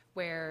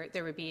where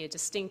there would be a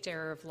distinct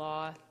error of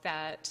law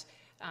that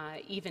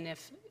even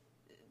if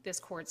this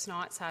court's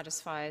not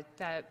satisfied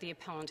that the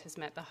appellant has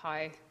met the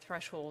high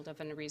threshold of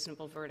an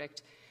unreasonable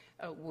verdict,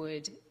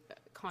 would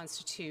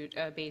constitute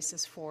a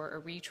basis for a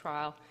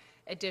retrial.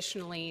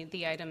 Additionally,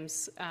 the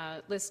items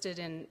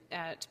listed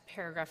at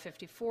paragraph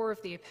 54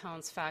 of the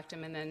appellant's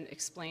factum and then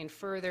explained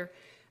further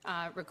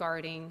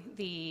regarding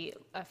the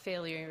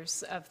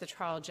failures of the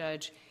trial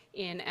judge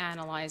in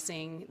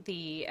analyzing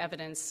the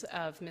evidence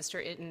of Mr.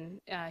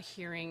 Itten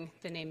hearing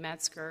the name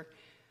Metzger,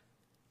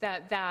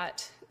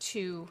 that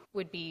too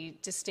would be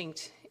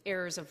distinct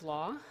errors of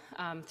law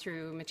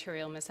through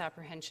material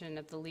misapprehension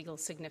of the legal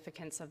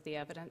significance of the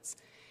evidence.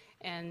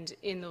 And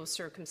in those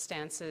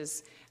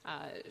circumstances,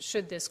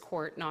 should this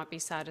court not be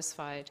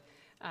satisfied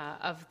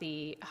of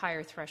the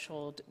higher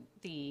threshold,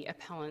 the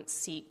appellant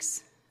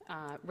seeks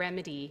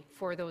remedy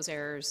for those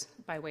errors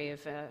by way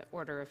of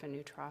order of a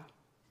new trial.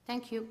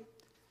 Thank you.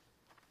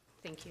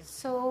 Thank you.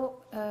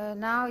 So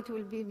now it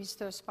will be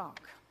Mr.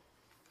 Spark.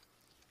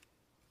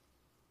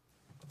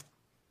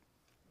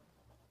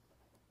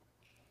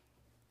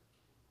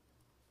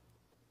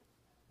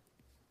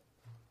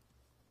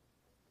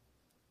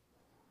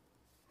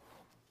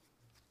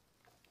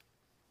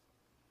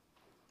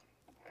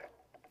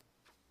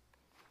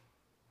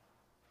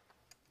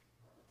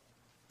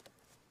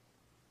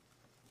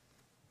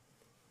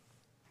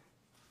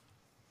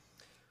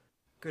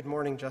 Good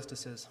morning,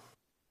 Justices.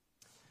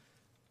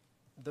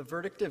 The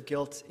verdict of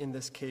guilt in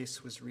this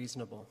case was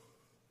reasonable.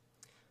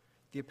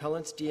 The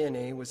appellant's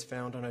DNA was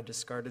found on a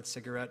discarded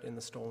cigarette in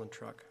the stolen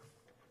truck.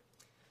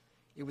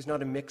 It was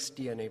not a mixed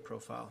DNA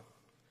profile.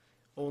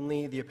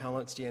 Only the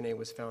appellant's DNA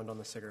was found on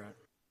the cigarette.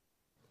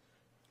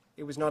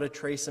 It was not a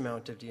trace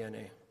amount of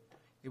DNA.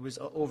 It was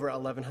over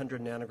 1,100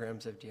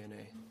 nanograms of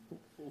DNA.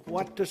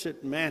 What does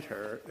it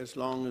matter as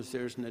long as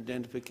there's an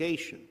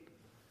identification?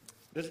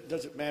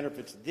 Does it matter if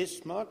it's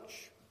this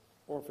much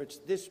forfeits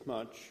this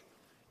much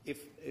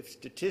if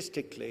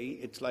statistically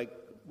it's like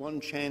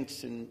one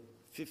chance in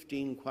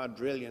 15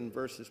 quadrillion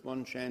versus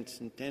one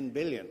chance in 10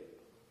 billion?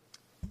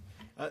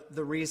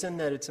 The reason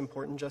that it's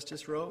important,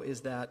 Justice Rowe,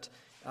 is that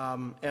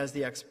as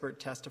the expert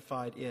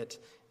testified, it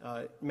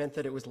meant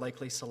that it was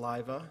likely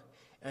saliva,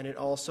 and it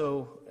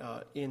also,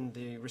 in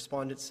the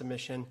respondent's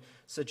submission,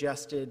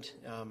 suggested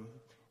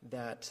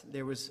that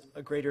there was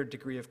a greater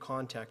degree of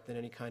contact than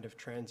any kind of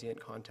transient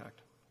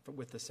contact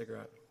with the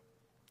cigarette.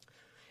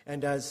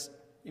 And as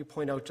you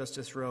point out,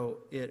 Justice Rowe,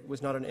 it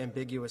was not an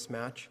ambiguous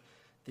match.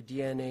 The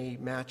DNA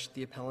matched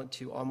the appellant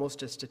to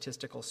almost a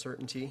statistical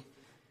certainty.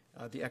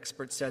 The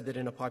expert said that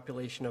in a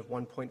population of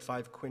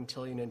 1.5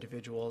 quintillion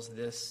individuals,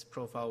 this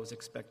profile was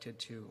expected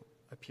to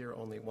appear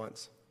only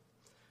once.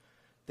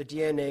 The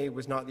DNA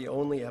was not the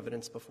only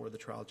evidence before the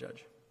trial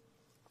judge.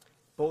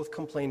 Both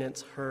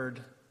complainants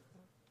heard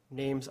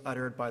names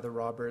uttered by the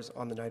robbers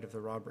on the night of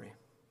the robbery.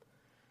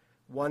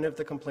 One of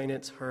the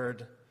complainants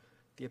heard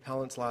the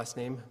appellant's last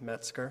name,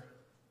 Metzger.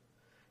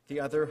 The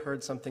other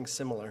heard something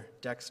similar,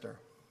 Dexter.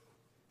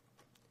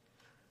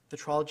 The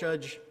trial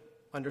judge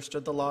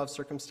understood the law of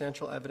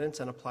circumstantial evidence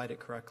and applied it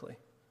correctly.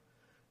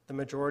 The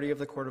majority of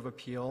the Court of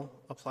Appeal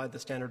applied the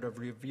standard of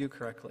review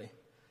correctly,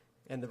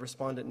 and the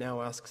respondent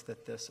now asks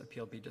that this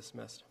appeal be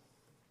dismissed.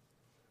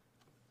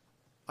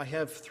 I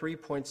have 3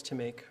 points to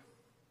make.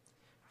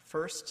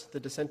 First, the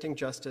dissenting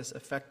justice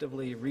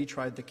effectively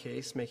retried the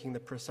case, making the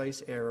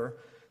precise error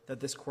that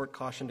this court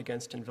cautioned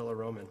against in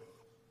Villa-Roman.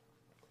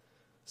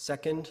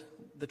 Second,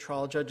 the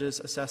trial judge's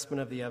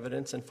assessment of the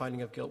evidence and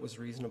finding of guilt was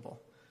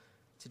reasonable.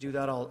 To do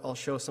that, I'll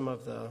show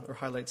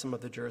highlight some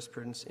of the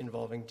jurisprudence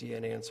involving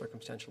DNA and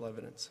circumstantial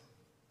evidence.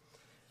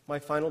 My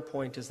final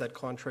point is that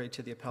contrary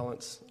to the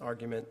appellant's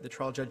argument, the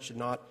trial judge did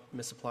not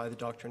misapply the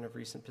doctrine of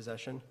recent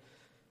possession.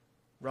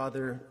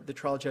 Rather, the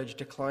trial judge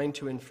declined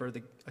to infer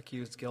the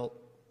accused's guilt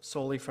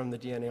solely from the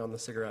DNA on the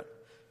cigarette.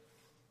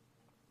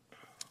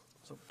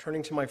 So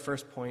turning to my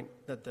first point,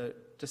 that the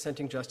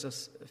dissenting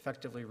justice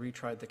effectively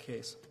retried the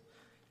case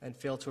and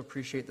failed to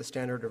appreciate the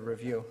standard of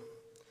review.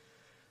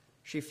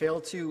 She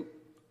failed to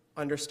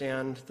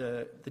understand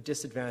the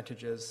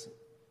disadvantages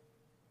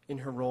in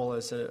her role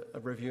as a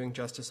reviewing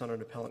justice on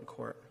an appellant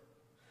court.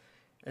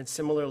 And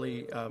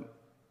similarly,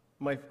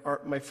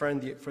 my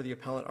friend for the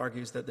appellant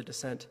argues that the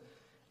dissent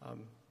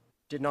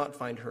did not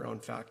find her own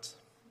facts.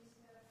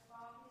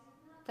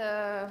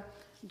 The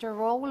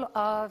role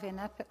of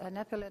an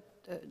appellate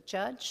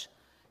judge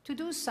to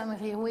do some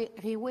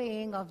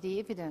reweighing of the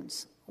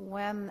evidence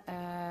when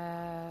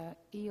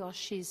he or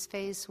she is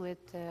faced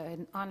with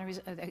an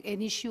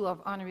issue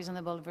of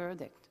unreasonable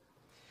verdict.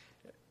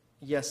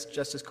 Yes,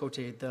 Justice Cote,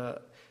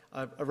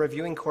 a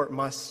reviewing court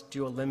must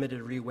do a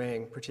limited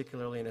reweighing,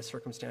 particularly in a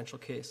circumstantial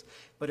case.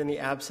 But in the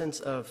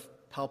absence of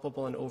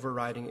palpable and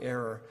overriding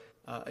error,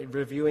 a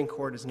reviewing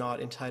court is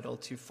not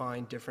entitled to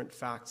find different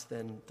facts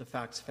than the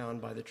facts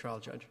found by the trial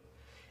judge.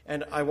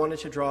 And I wanted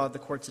to draw the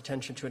court's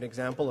attention to an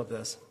example of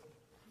this.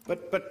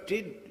 But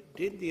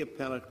did the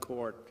appellate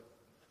court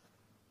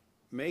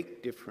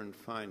make different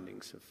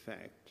findings of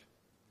fact,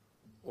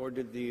 or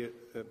did the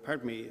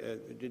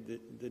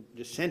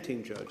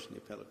dissenting judge in the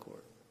appellate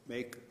court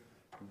make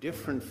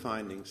different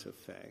findings of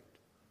fact,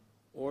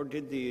 or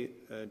did the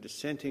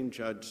dissenting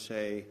judge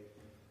say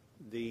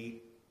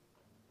the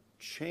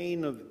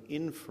chain of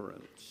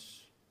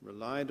inference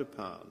relied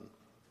upon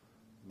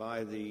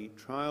by the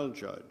trial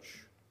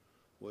judge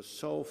was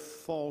so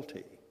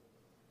faulty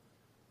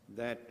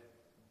that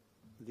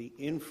the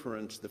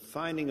inference, the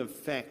finding of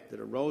fact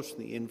that arose from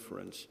the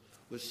inference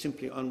was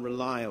simply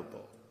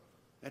unreliable?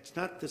 That's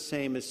not the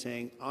same as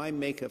saying, I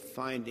make a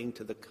finding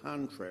to the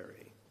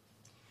contrary.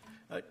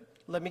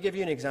 Let me give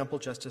you an example,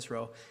 Justice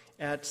Rowe.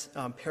 At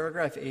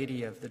paragraph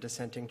 80 of the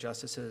dissenting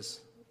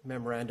justice's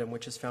memorandum,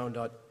 which is found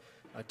on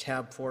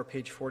tab 4,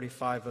 page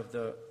 45 of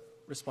the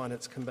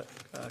respondent's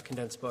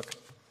condensed book,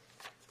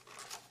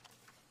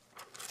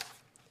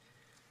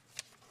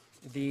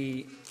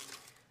 the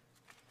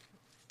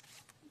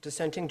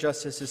dissenting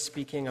justice is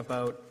speaking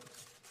about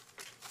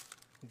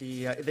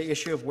the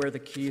issue of where the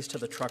keys to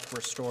the truck were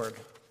stored.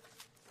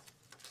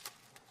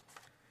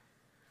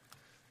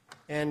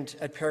 And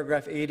at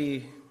paragraph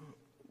 80,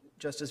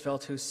 Justice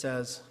Velthus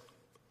says,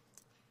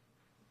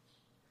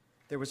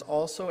 there was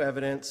also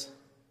evidence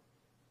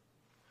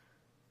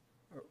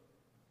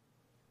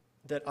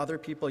that other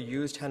people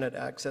used and had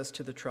access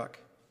to the truck.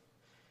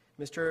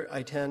 Mr.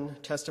 Aiten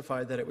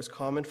testified that it was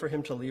common for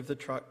him to leave the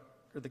truck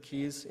or the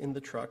keys in the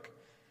truck,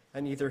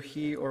 and either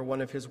he or one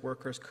of his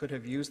workers could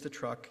have used the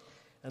truck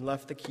and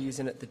left the keys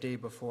in it the day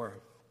before.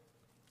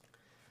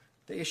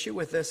 The issue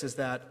with this is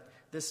that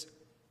this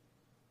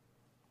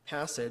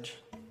passage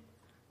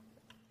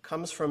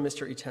comes from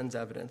Mr. Aiten's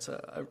evidence,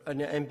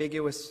 an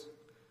ambiguous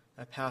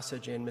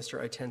passage in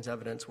Mr. Aiten's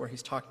evidence where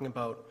he's talking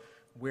about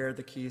where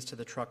the keys to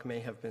the truck may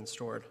have been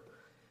stored.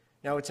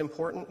 Now, it's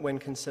important when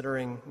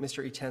considering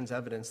Mr. Aiten's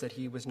evidence that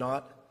he was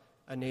not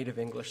a native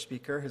English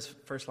speaker. His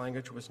first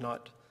language was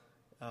not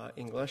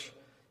English.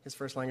 His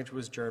first language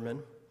was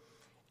German.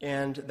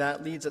 And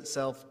that leads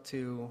itself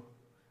to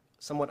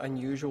somewhat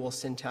unusual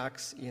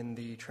syntax in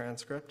the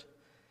transcript.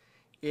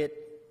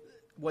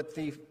 What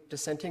the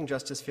dissenting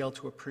justice failed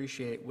to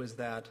appreciate was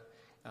that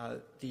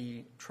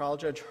the trial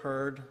judge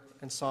heard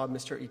and saw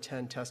Mr.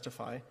 Etienne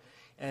testify,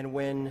 and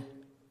when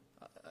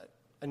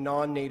a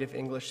non-native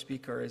English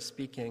speaker is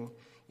speaking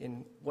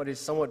in what is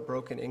somewhat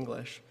broken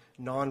English,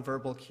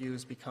 nonverbal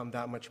cues become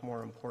that much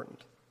more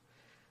important.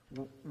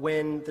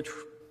 When the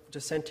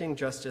dissenting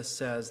justice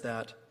says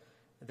that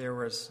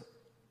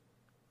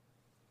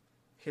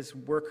his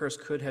workers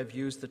could have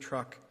used the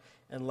truck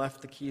and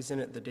left the keys in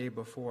it the day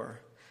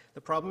before,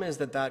 the problem is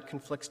that that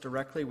conflicts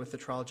directly with the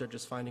trial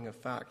judge's finding of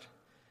fact.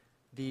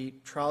 The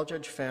trial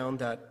judge found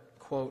that,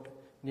 quote,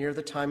 near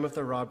the time of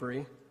the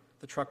robbery,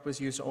 the truck was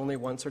used only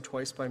once or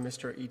twice by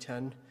Mr.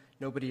 Etienne.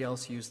 Nobody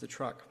else used the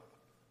truck.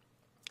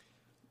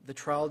 The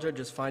trial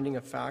judge's finding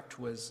of fact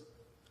was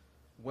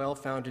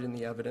well-founded in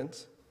the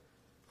evidence.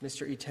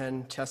 Mr.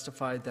 Etienne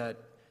testified that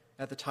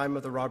at the time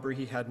of the robbery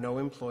he had no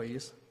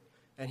employees,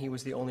 and he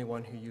was the only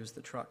one who used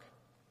the truck.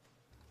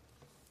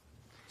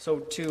 So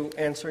to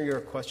answer your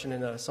question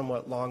in a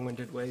somewhat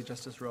long-winded way,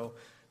 Justice Rowe,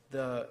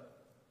 the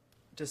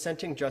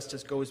dissenting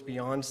justice goes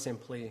beyond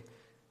simply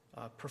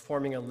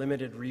performing a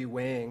limited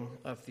reweighing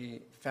of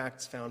the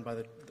facts found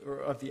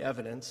of the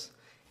evidence,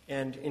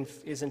 and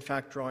is in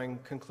fact drawing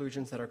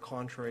conclusions that are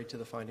contrary to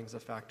the findings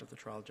of fact of the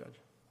trial judge.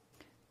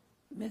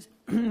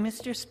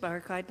 Mr.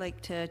 Spark, I'd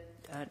like to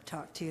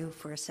talk to you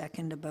for a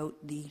second about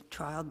the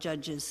trial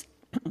judge's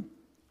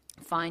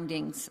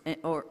findings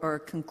or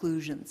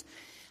conclusions.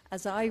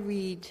 As I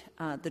read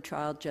the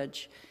trial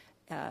judge,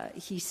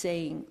 he's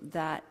saying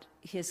that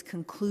his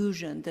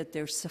conclusion that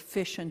there's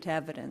sufficient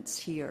evidence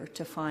here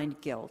to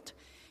find guilt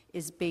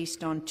is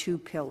based on two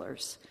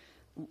pillars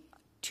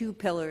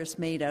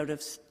made out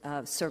of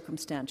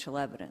circumstantial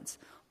evidence.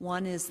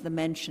 One is the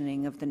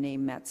mentioning of the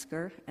name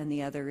Metzger, and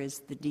the other is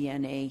the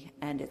DNA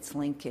and its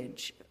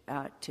linkage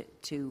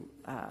to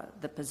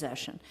the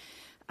possession.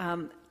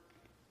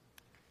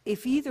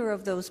 If either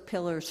of those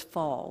pillars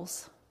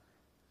falls,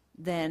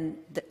 then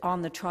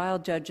on the trial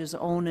judge's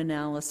own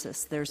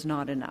analysis, there's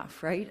not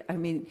enough, right? I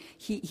mean,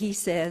 he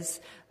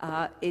says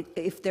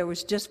if there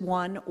was just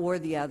one or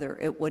the other,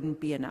 it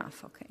wouldn't be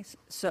enough, okay?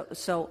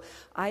 So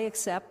I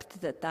accept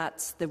that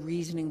that's the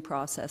reasoning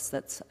process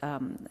that's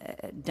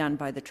done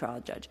by the trial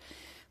judge.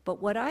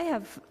 But what I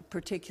have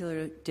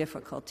particular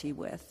difficulty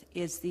with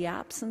is the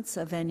absence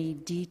of any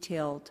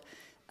detailed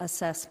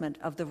assessment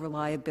of the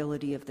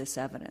reliability of this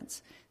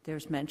evidence.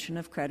 There's mention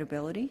of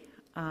credibility.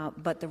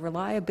 But the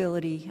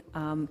reliability,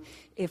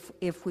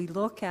 if we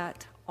look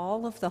at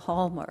all of the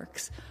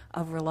hallmarks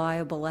of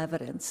reliable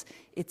evidence,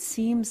 it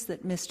seems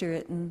that Mr.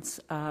 Itten's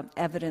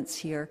evidence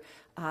here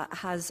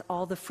has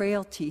all the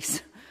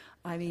frailties.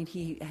 I mean,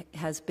 he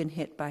has been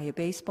hit by a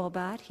baseball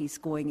bat. He's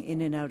going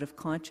in and out of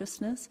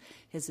consciousness.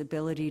 His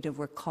ability to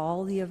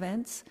recall the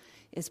events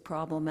is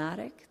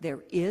problematic.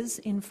 There is,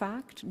 in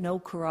fact, no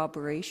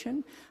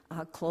corroboration.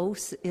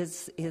 Close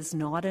is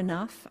not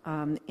enough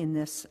in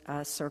this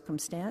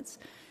circumstance.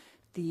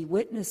 The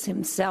witness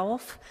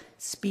himself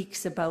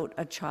speaks about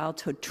a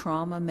childhood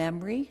trauma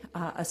memory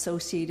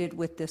associated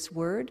with this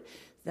word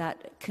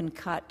that can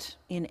cut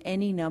in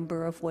any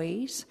number of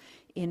ways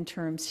in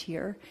terms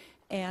here.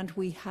 And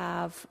we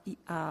have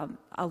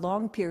a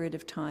long period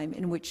of time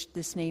in which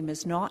this name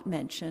is not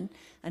mentioned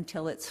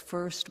until it's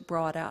first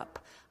brought up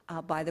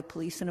by the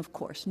police, and of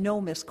course,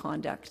 no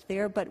misconduct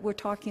there, but we're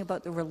talking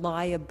about the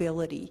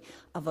reliability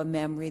of a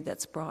memory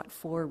that's brought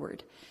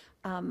forward.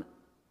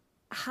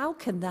 How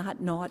can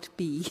that not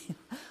be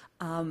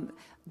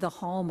the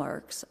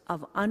hallmarks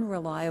of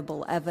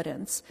unreliable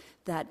evidence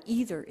that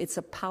either it's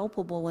a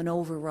palpable and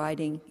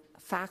overriding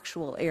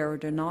factual error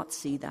to not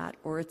see that,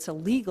 or it's a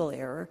legal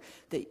error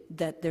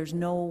that there's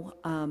no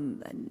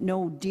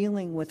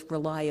dealing with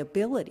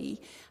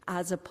reliability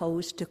as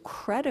opposed to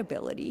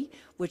credibility,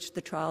 which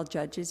the trial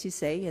judge, as you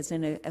say, is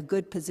in a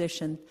good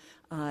position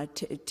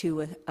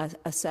to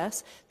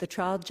assess. The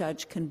trial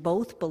judge can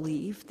both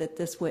believe that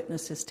this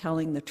witness is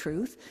telling the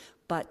truth,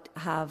 but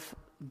have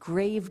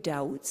grave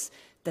doubts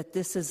that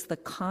this is the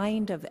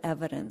kind of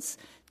evidence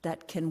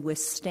that can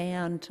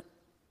withstand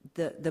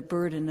the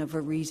burden of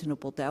a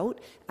reasonable doubt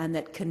and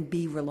that can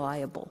be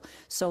reliable.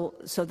 So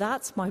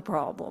that's my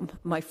problem,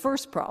 my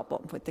first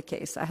problem with the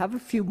case. I have a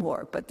few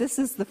more, but this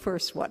is the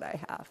first one I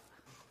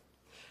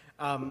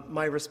have.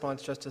 My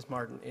response, Justice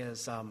Martin,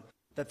 is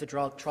that the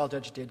trial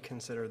judge did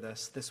consider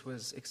this. This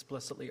was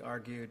explicitly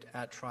argued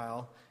at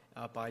trial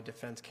by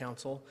defense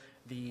counsel.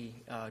 The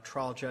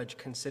trial judge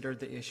considered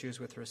the issues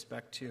with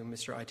respect to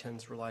Mr.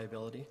 Etienne's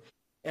reliability.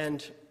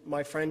 And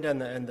my friend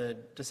and the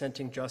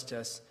dissenting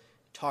justice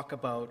talk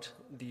about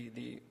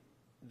the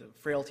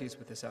frailties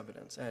with this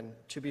evidence, and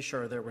to be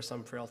sure, there were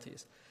some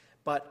frailties.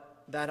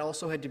 But that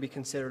also had to be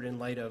considered in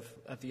light of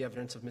the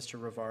evidence of Mr.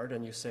 Rivard,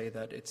 and you say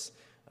that it's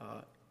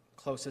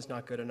close is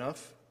not good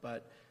enough,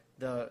 but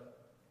the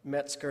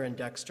Metzger and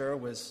Dexter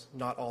was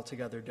not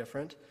altogether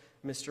different.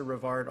 Mr.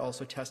 Rivard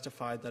also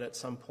testified that at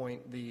some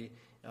point the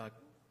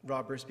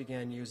robbers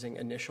began using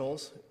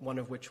initials, one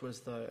of which was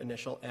the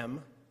initial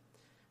M.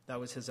 That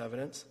was his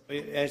evidence.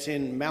 As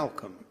in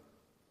Malcolm,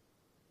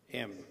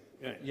 M.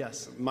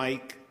 Yes.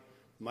 Mike,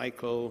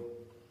 Michael,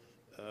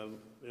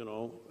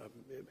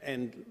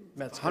 and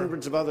Metzger.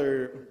 hundreds of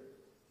other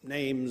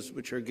names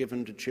which are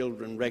given to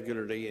children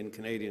regularly in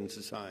Canadian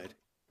society.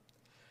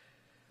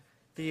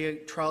 The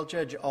trial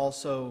judge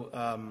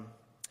also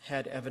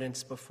had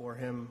evidence before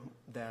him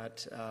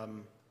that,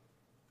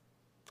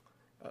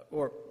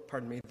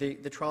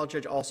 the trial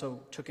judge also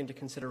took into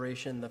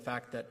consideration the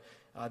fact that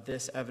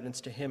this evidence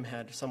to him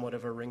had somewhat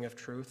of a ring of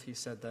truth. He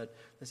said that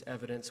this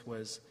evidence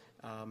was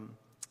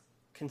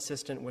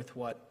consistent with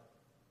what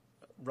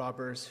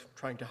robbers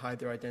trying to hide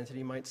their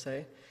identity might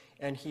say.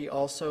 And he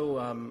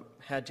also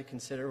had to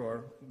consider,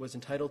 or was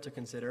entitled to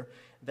consider,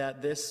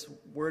 that this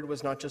word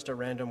was not just a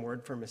random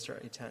word for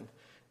Mr. Etienne.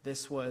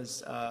 This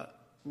was,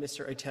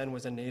 Mr. Etienne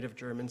was a native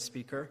German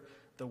speaker.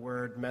 The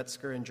word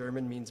Metzger in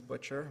German means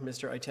butcher.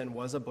 Mr. Etienne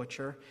was a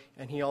butcher,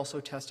 and he also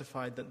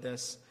testified that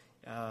this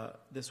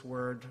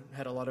word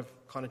had a lot of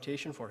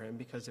connotation for him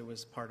because it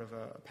was part of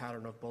a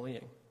pattern of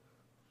bullying.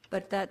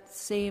 But that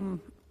same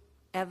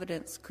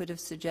evidence could have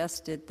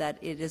suggested that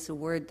it is a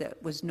word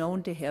that was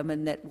known to him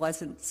and that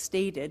wasn't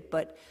stated,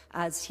 but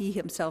as he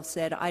himself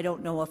said, I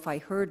don't know if I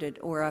heard it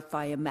or if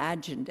I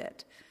imagined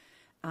it.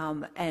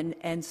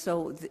 And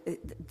so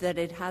that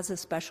it has a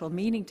special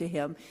meaning to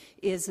him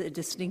is a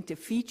distinctive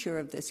feature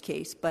of this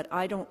case, but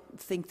I don't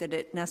think that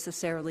it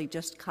necessarily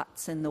just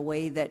cuts in the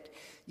way that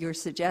you're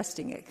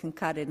suggesting. It can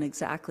cut in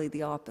exactly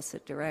the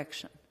opposite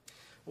direction.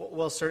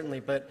 Well,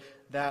 certainly, but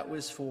that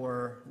was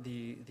for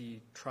the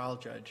trial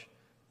judge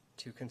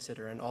to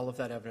consider, and all of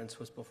that evidence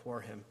was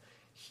before him.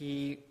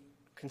 He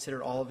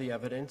considered all of the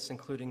evidence,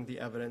 including the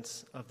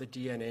evidence of the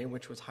DNA,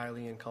 which was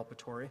highly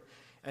inculpatory,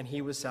 and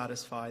he was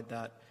satisfied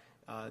that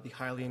the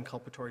highly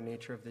inculpatory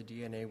nature of the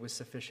DNA was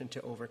sufficient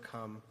to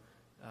overcome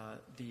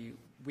the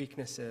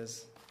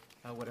weaknesses,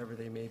 whatever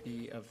they may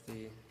be, of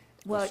the...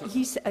 Well,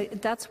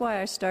 that's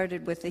why I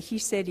started with he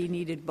said he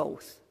needed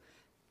both,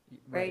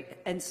 right?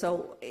 And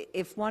so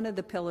if one of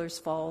the pillars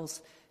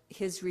falls,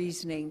 his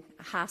reasoning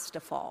has to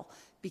fall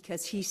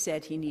because he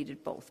said he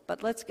needed both.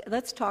 But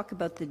let's talk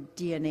about the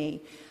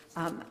DNA.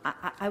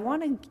 I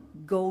want to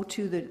go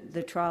to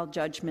the trial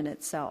judgment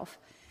itself.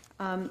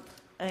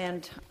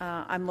 And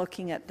I'm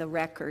looking at the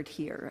record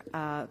here,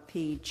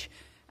 page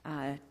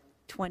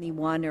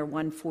 21 or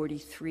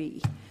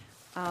 143.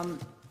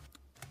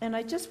 And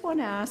I just want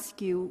to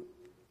ask you,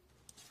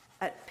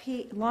 at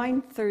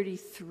line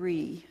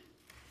 33,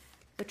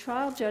 the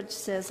trial judge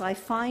says, I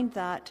find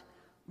that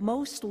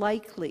most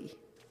likely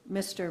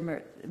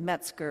Mr.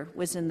 Metzger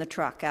was in the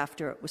truck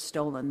after it was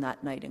stolen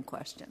that night in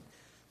question.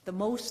 The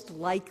most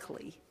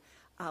likely.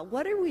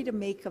 What are we to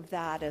make of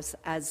that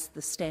as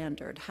the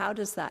standard? How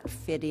does that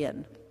fit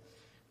in?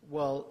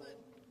 Well,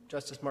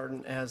 Justice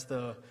Martin, as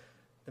the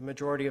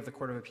majority of the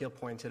Court of Appeal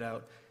pointed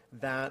out,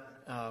 that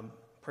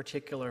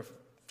particular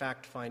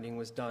fact-finding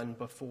was done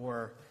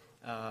before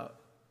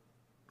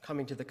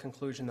coming to the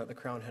conclusion that the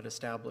Crown had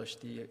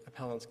established the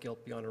appellant's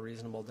guilt beyond a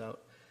reasonable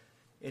doubt.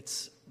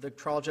 The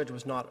trial judge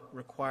was not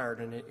required,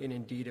 and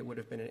indeed it would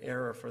have been an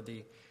error for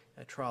the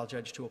trial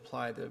judge to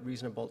apply the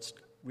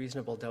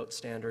reasonable doubt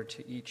standard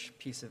to each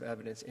piece of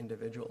evidence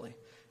individually.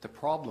 The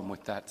problem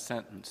with that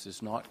sentence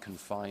is not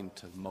confined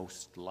to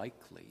most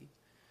likely.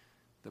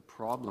 The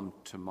problem,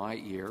 to my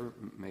ear,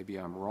 maybe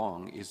I'm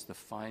wrong, is the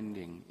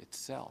finding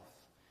itself,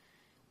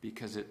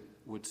 because it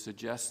would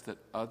suggest that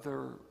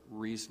other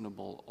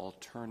reasonable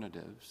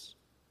alternatives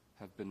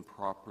have been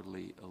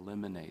properly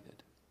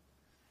eliminated.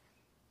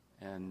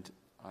 And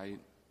I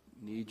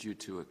need you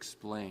to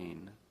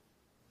explain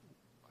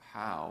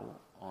how,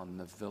 on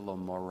the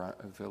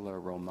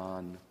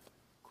Villa-Roman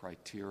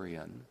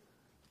criterion,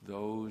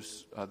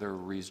 those other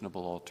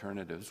reasonable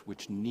alternatives,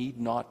 which need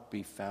not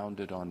be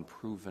founded on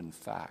proven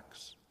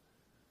facts,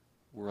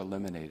 were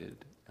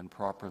eliminated, and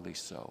properly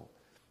so.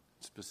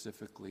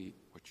 Specifically,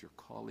 what your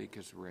colleague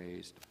has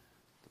raised,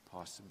 the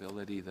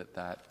possibility that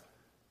that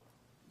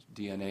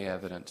DNA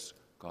evidence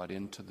got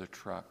into the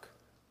truck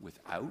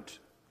without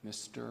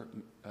Mr.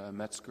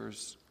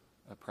 Metzger's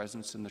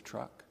presence in the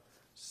truck.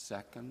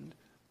 Second,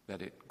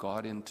 that it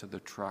got into the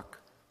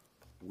truck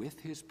with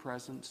his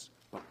presence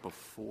but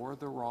before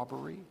the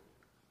robbery.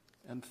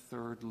 And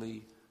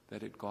thirdly,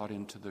 that it got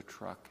into the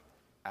truck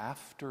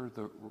after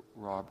the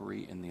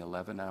robbery in the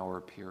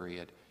 11-hour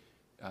period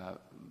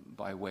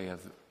by way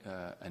of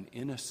an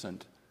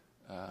innocent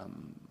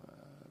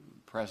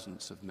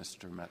presence of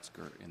Mr.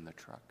 Metzger in the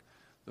truck.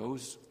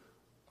 Those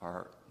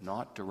are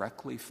not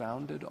directly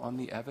founded on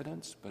the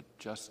evidence, but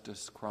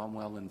Justice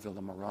Cromwell in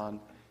Villa-Roman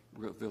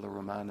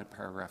in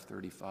paragraph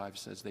 35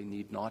 says they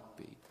need not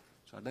be.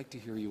 So I'd like to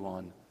hear you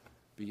on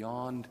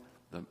beyond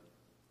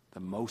the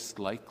most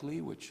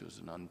likely, which is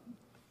an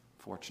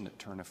unfortunate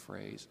turn of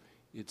phrase.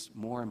 It's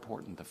more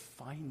important the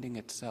finding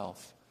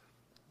itself,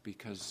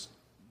 because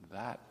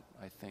that,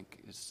 I think,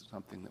 is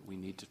something that we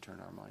need to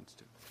turn our minds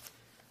to.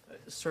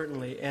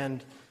 Certainly,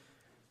 and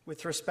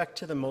with respect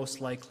to the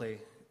most likely,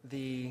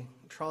 the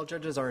trial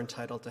judges are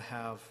entitled to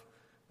have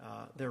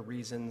their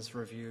reasons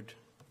reviewed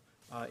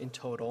in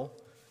total,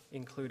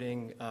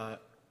 including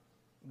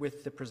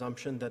with the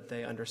presumption that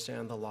they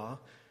understand the law.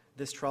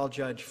 This trial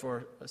judge,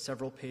 for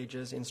several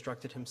pages,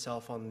 instructed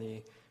himself on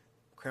the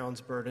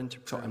Crown's burden to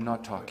prove. So I'm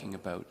not talking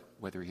about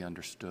whether he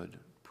understood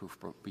proof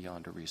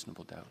beyond a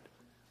reasonable doubt.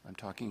 I'm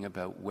talking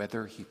about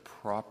whether he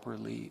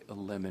properly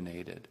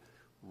eliminated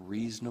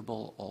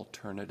reasonable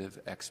alternative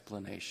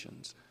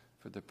explanations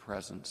for the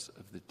presence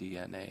of the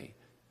DNA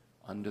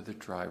under the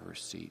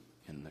driver's seat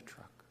in the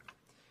truck.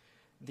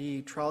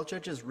 The trial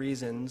judge's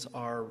reasons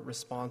are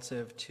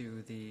responsive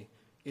to the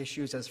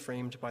issues as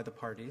framed by the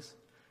parties.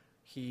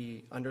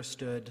 He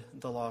understood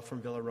the law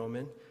from Villa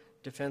Roman.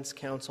 Defense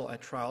counsel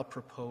at trial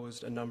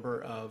proposed a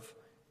number of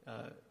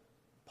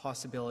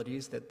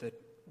possibilities that the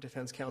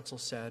defense counsel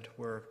said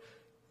were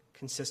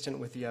consistent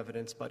with the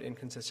evidence but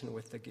inconsistent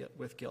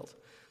with guilt.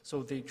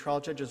 So the trial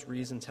judge's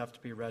reasons have to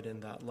be read in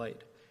that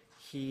light.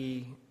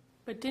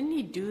 But didn't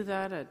he do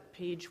that at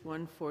page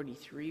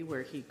 143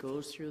 where he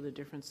goes through the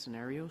different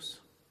scenarios?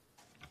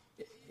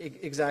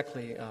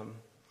 Exactly.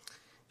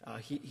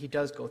 He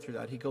does go through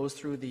that. He goes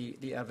through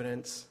the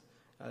evidence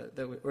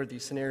or the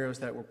scenarios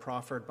that were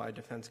proffered by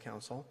defense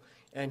counsel,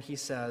 and he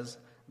says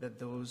that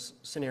those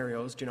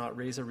scenarios do not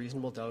raise a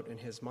reasonable doubt in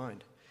his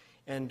mind.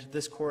 And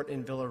this court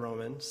in Villa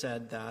Roman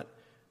said that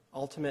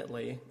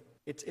ultimately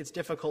it's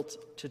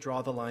difficult to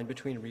draw the line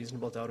between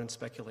reasonable doubt and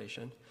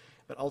speculation,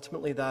 but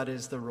ultimately that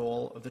is the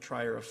role of the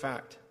trier of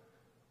fact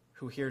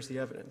who hears the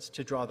evidence,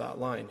 to draw that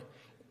line.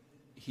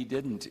 He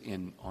didn't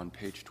on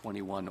page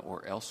 21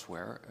 or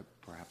elsewhere,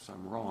 perhaps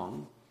I'm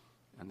wrong,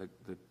 and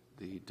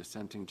the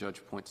dissenting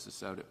judge points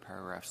this out at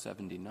paragraph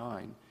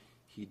 79,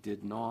 he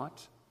did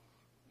not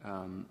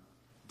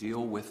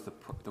deal with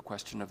the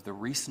question of the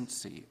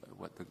recency,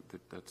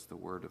 that's the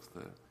word of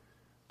the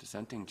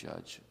dissenting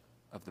judge,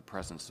 of the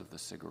presence of the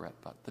cigarette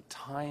butt. The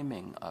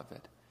timing of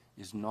it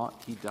is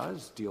not, he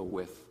does deal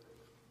with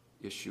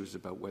issues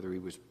about whether he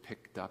was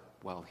picked up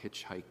while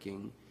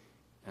hitchhiking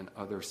and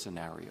other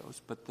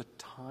scenarios, but the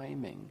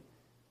timing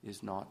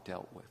is not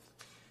dealt with.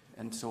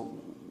 And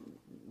so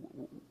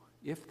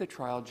if the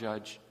trial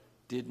judge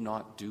did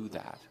not do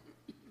that,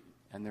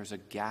 and there's a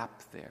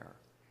gap there,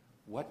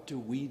 what do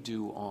we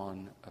do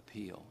on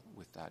appeal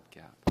with that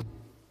gap?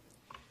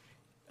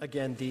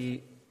 Again,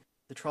 the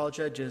trial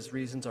judge's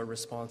reasons are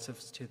responsive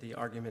to the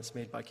arguments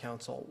made by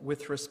counsel.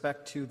 With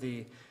respect to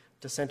the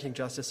dissenting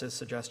justice's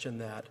suggestion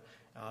that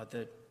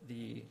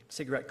the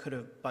cigarette could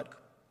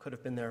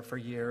have been there for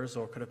years,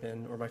 or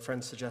my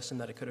friend's suggestion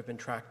that it could have been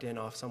tracked in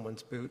off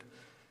someone's boot,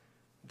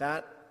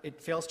 that it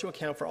fails to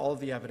account for all of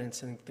the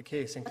evidence in the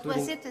case, including... But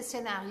was it a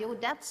scenario,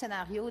 that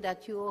scenario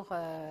that your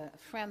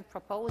friend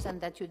proposed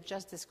and that you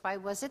just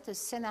described, was it a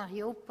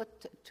scenario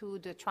put to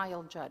the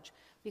trial judge?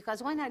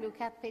 Because when I look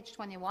at page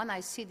 21,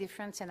 I see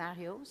different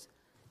scenarios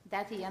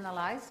that he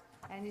analyzed,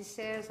 and he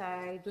says,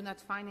 I do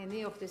not find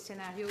any of the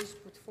scenarios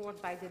put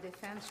forth by the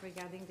defense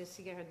regarding the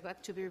cigarette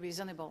butt to be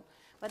reasonable.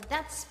 But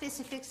that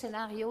specific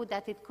scenario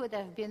that it could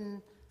have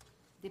been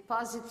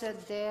deposited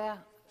there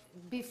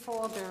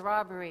before the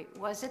robbery,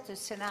 was it a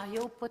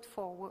scenario put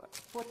forth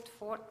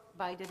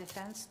by the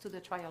defense to the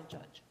trial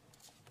judge?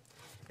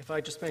 If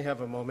I just may have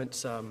a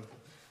moment,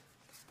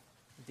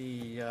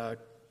 the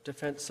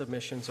defense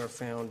submissions are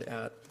found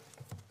at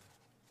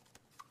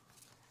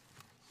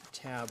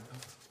tab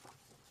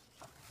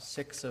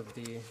 6 of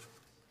the,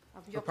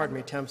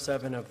 tab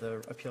 7 of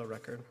the appeal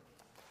record.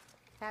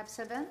 Tab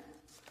 7?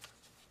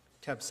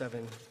 Tab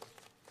 7.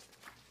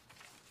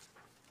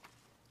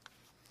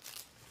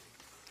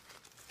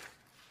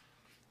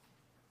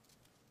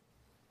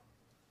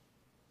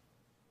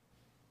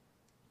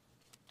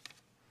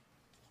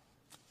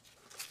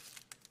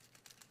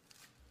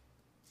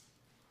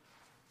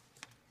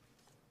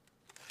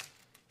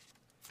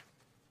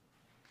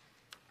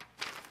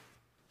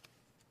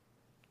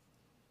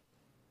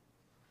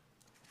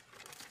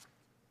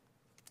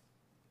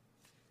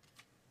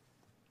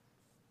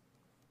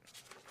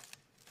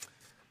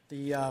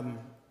 The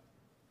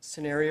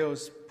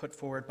scenarios put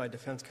forward by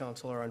defense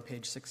counsel are on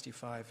page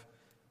 65.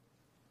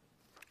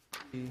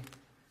 The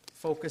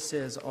focus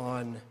is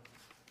on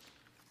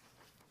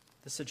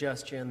the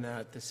suggestion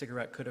that the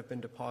cigarette could have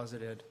been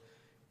deposited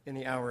in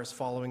the hours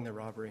following the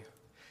robbery.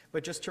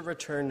 But just to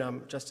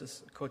return,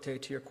 Justice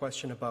Cote, to your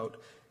question about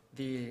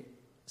the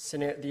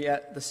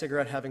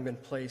cigarette having been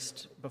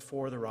placed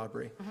before the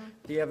robbery. Mm-hmm.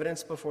 The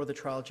evidence before the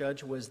trial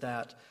judge was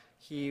that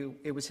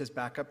it was his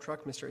backup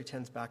truck, Mr.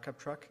 Etienne's backup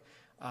truck,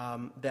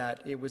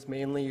 that it was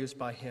mainly used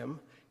by him.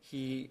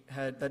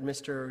 That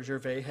Mr.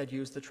 Gervais had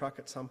used the truck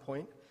at some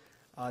point.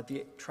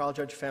 The trial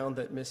judge found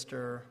that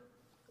Mr.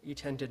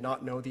 Etienne did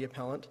not know the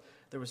appellant.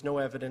 There was no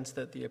evidence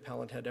that the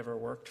appellant had ever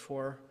worked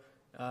for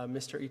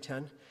Mr.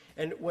 Etienne.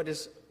 And what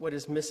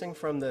is missing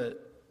from the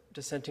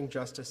dissenting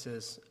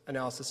justice's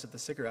analysis of the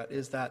cigarette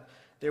is that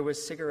there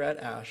was cigarette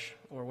ash,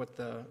 or what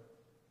the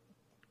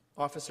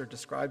officer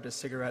described as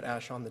cigarette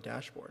ash, on the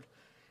dashboard.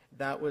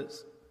 That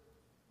was...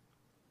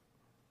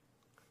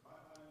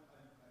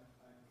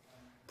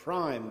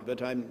 primed,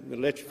 but I'm going to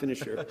let you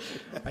finish your...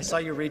 I saw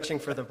you reaching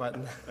for the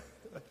button.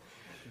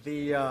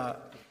 The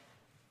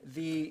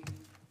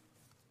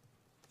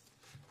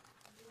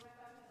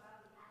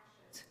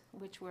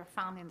which were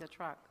found in the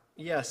truck.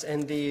 Yes,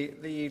 and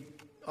the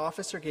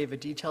officer gave a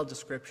detailed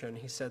description.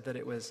 He said that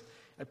it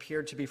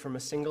appeared to be from a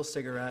single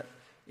cigarette.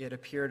 It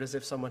appeared as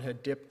if someone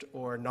had dipped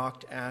or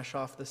knocked ash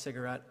off the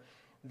cigarette.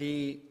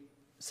 The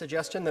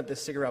suggestion that the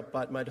cigarette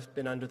butt might have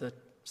been under the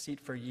seat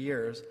for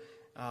years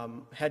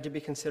had to be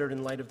considered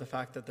in light of the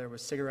fact that there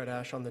was cigarette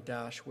ash on the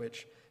dash,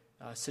 which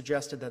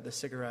suggested that the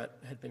cigarette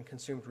had been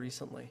consumed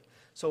recently.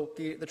 So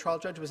the trial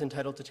judge was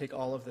entitled to take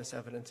all of this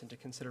evidence into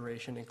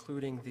consideration,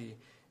 including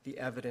the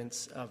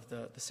evidence of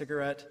the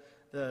cigarette,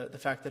 the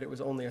fact that it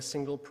was only a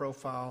single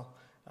profile,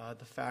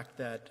 the fact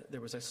that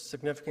there was a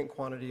significant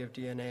quantity of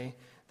DNA,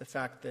 the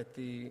fact that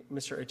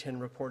Mr. Etienne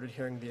reported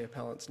hearing the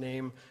appellant's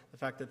name, the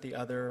fact that the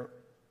other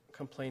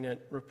complainant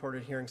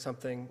reported hearing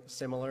something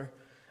similar.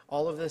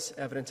 All of this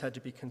evidence had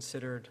to be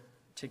considered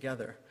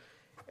together.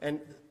 And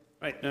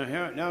right, now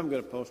I'm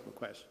going to pose my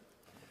question.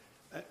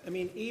 I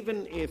mean,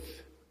 even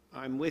if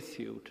I'm with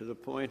you to the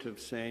point of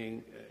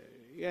saying,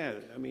 yeah,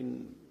 I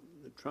mean,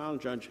 the trial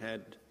judge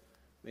had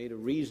made a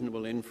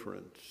reasonable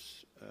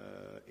inference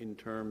in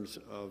terms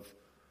of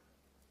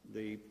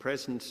the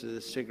presence of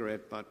the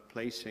cigarette butt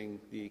placing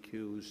the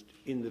accused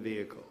in the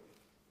vehicle.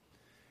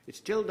 It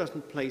still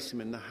doesn't place him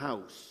in the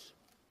house.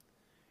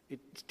 It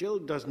still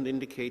doesn't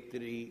indicate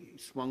that he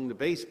swung the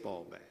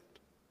baseball bat.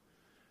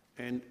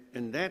 And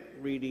that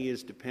really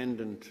is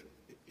dependent,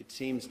 it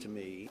seems to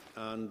me,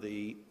 on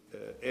the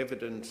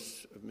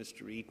evidence of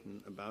Mr.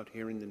 Eaton about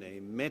hearing the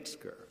name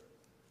Metzger.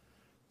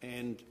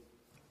 And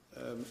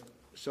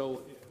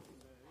so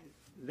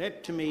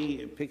that, to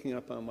me, picking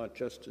up on what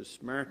Justice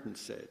Martin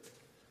said,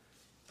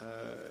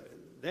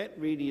 that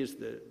really is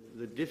the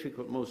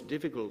most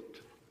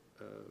difficult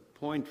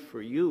point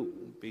for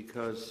you,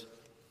 because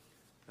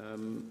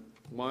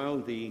while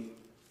the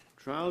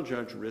trial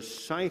judge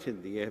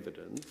recited the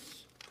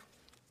evidence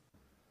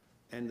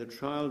and the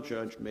trial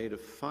judge made a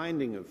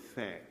finding of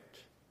fact,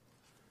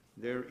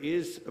 there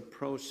is a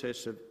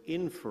process of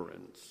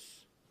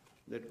inference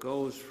that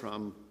goes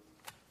from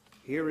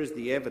here is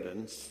the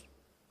evidence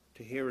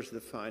to here is the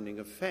finding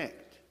of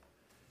fact.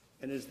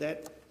 And is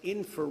that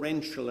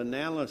inferential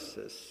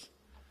analysis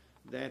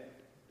that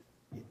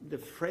the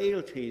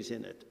frailties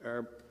in it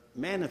are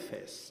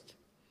manifest,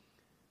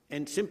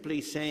 and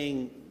simply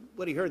saying,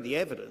 well, he heard the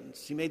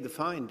evidence, he made the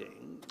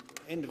finding,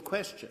 end of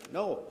question.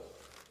 No.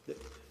 The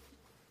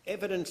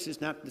evidence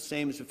is not the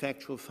same as a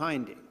factual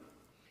finding.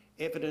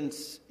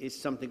 Evidence is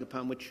something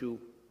upon which you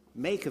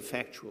make a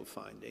factual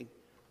finding,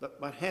 but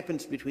what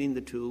happens between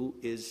the two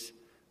is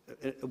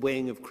a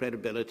weighing of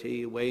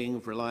credibility, a weighing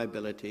of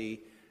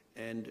reliability,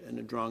 and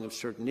a drawing of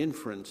certain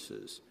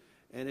inferences.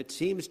 And it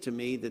seems to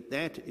me that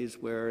that is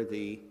where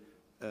the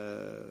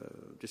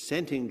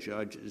dissenting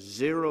judge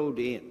zeroed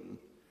in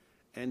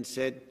and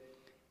said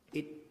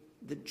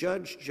the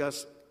judge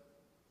just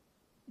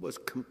was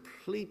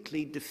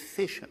completely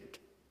deficient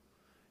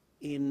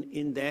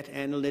in that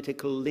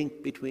analytical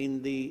link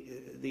between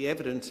the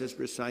evidence as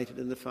recited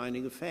in the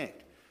finding of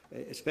fact,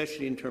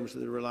 especially in terms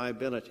of the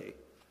reliability.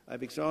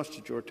 I've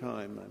exhausted your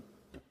time.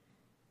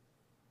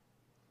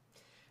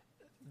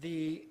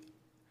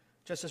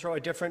 Justice Rowe, a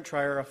different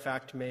trier of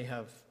fact may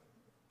have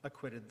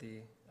acquitted the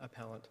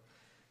appellant,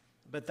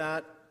 but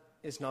that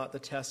is not the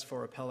test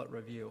for appellate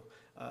review.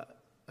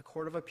 A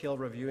court of appeal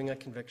reviewing a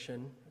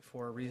conviction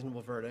for a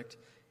reasonable verdict,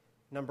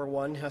 number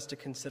one, has to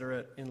consider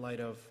it in light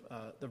of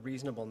the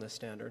reasonableness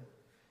standard,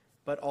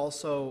 but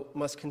also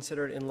must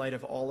consider it in light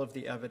of all of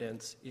the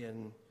evidence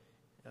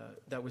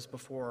that was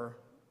before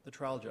the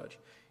trial judge.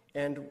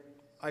 And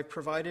I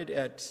provided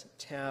at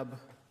tab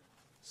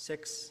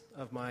 6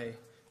 of my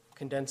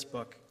condensed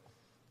book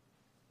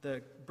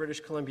the British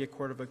Columbia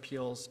Court of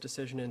Appeals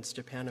decision in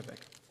Stepanovic.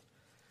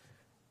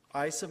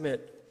 I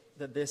submit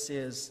that this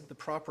is the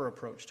proper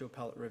approach to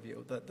appellate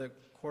review, that the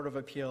Court of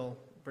Appeal,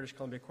 British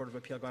Columbia Court of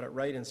Appeal, got it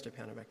right in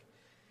Stepanovic.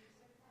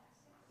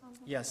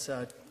 Yes,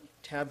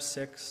 tab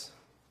 6,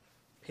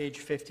 page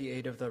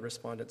 58 of the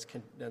respondent's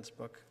condensed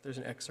book. There's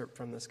an excerpt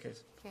from this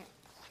case. Okay.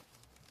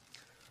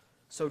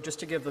 So just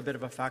to give a bit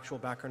of a factual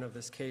background of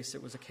this case,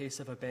 it was a case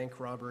of a bank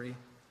robbery.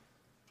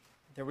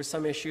 There were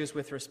some issues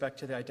with respect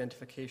to the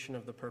identification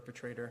of the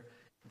perpetrator.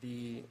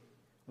 The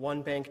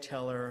one bank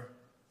teller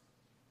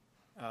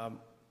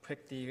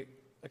picked the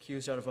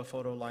accused out of a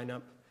photo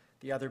lineup.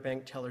 The other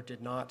bank teller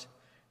did not.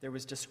 There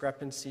was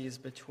discrepancies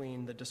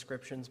between the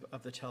descriptions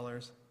of the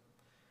tellers.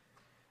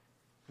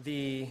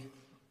 The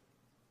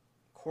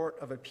Court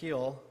of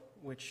Appeal,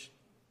 which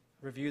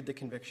reviewed the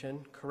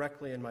conviction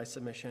correctly in my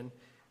submission,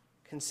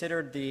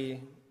 considered the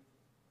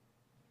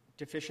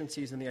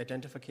deficiencies in the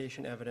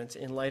identification evidence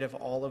in light of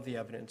all of the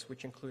evidence,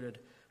 which included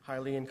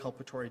highly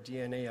inculpatory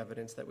DNA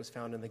evidence that was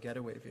found in the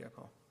getaway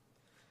vehicle.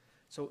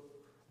 So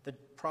the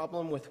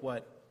problem with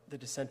what the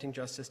dissenting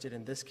justice did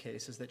in this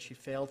case is that she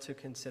failed to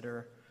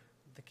consider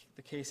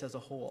the case as a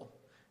whole,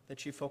 that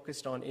she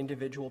focused on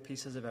individual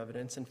pieces of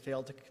evidence and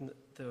failed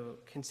to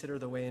consider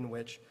the way in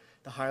which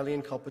the highly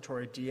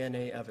inculpatory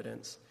DNA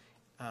evidence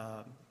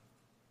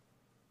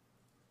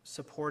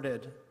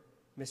supported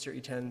Mr.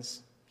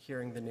 Etienne's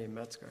hearing the name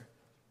Metzger.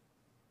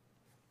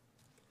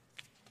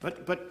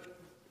 But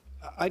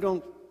I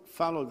don't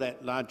follow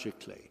that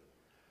logically.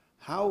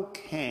 How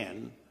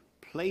can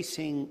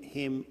placing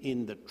him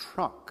in the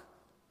truck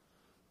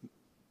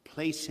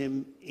place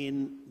him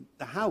in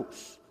the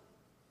house?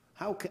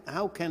 How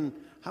can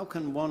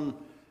one?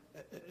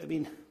 I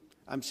mean,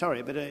 I'm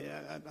sorry, but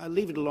I'll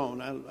leave it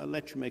alone. I'll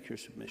let you make your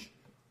submission.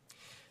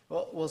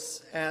 Well,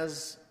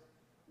 as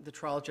the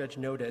trial judge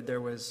noted,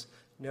 there was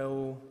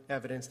no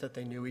evidence that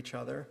they knew each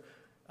other.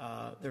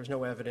 There was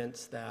no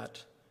evidence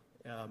that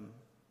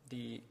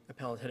the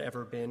appellant had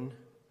ever been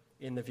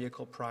in the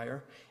vehicle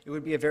prior. It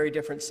would be a very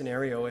different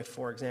scenario if,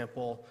 for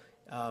example,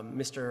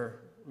 Mr.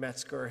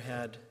 Metzger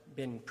had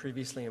been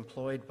previously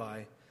employed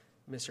by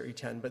Mr.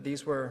 Etienne, but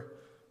these were,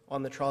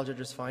 on the trial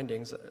judge's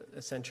findings,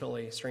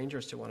 essentially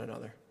strangers to one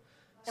another.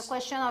 The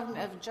question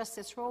of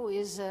Justice Rowe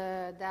is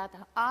that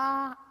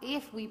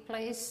if we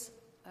place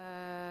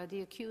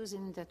the accused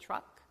in the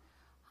truck,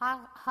 how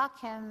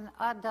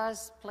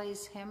does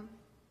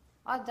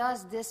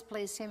this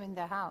place him in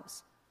the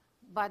house?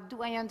 But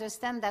do I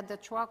understand that the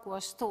truck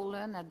was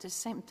stolen at the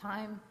same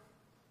time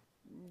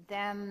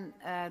than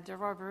the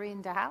robbery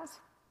in the house?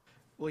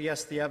 Well,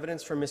 yes, the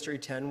evidence from Mr.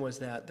 Etienne was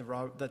that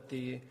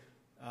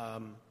I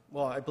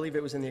believe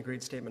it was in the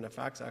agreed statement of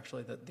facts,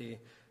 actually, that the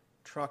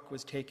truck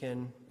was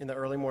taken in the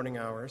early morning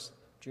hours,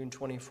 June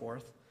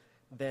 24th.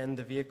 Then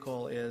the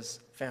vehicle is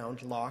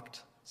found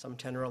locked some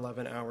 10 or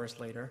 11 hours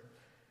later.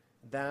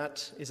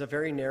 That is a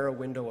very narrow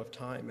window of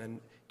time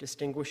and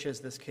distinguishes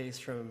this case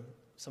from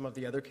some of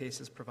the other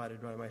cases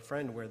provided by my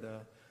friend where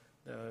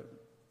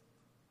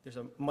there's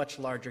a much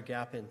larger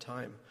gap in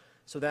time.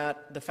 So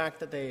that the fact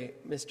that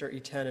Mr.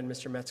 Etienne and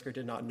Mr. Metzger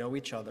did not know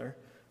each other,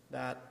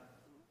 that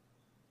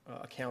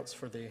accounts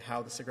for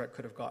how the cigarette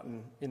could have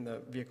gotten in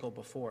the vehicle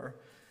before.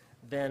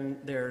 Then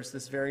there's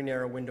this very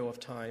narrow window of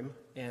time,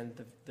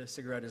 and the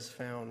cigarette is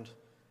found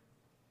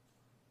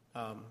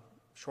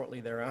shortly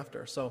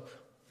thereafter. So,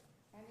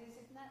 and is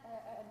it not,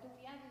 do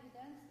we have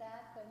evidence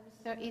that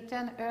Mr.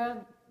 Etienne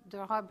heard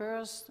the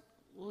robbers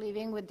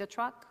leaving with the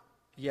truck?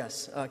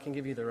 yes, I can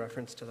give you the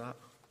reference to that.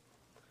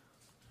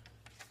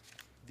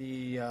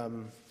 The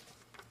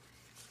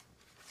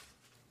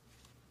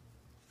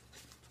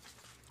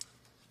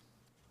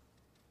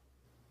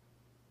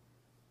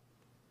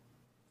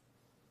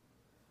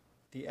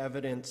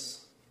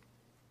evidence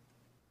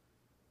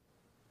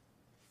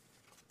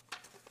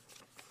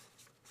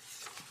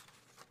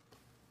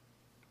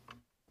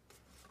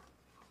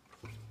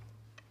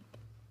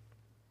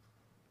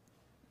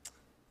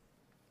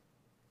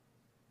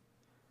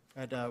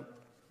at the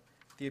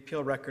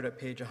appeal record at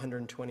page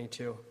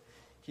 122,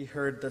 he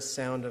heard the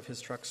sound of his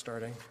truck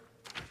starting.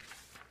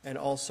 And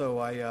also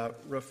I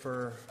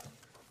refer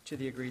to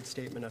the agreed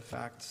statement of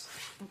facts.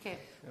 Okay.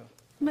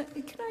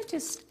 Can I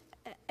just,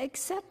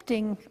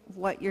 accepting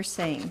what you're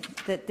saying,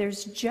 that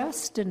there's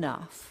just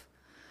enough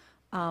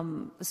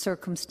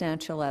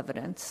circumstantial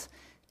evidence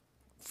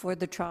for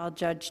the trial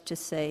judge to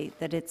say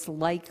that it's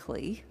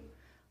likely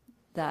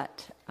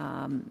that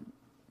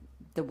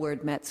the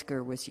word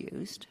Metzger was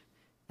used,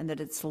 and that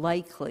it's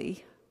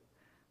likely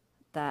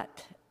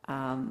that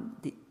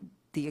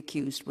the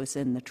accused was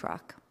in the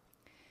truck.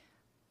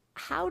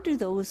 How do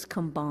those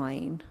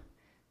combine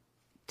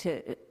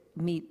to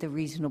meet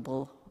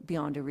the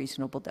beyond a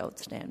reasonable doubt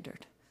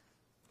standard?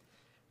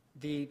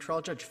 The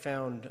trial judge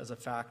found as a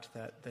fact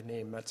that the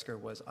name Metzger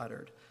was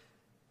uttered,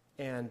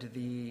 and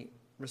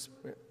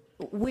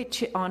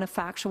which, on a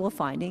factual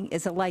finding,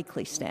 is a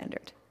likely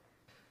standard,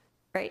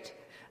 right?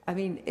 I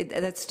mean,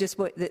 that's just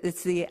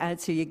it's the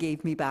answer you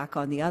gave me back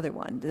on the other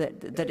one,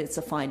 that it's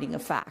a finding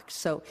of fact.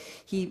 So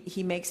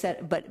he makes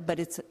that, but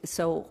it's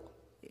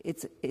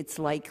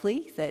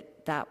likely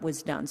that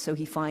was done. So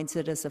he finds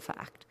it as a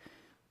fact,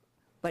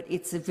 but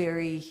it's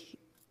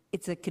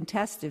a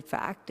contested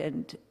fact.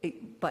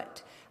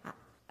 But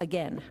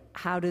again,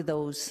 how do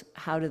those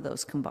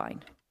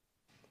combine?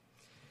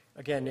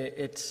 Again,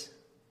 it's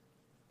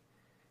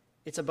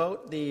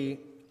about an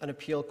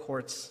appeal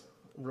court's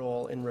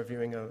role in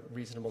reviewing a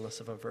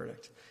reasonableness of a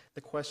verdict.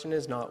 The question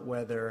is not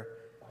whether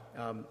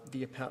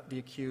the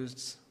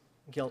accused's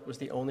guilt was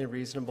the only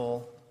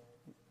reasonable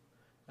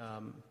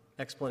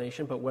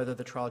explanation, but whether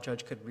the trial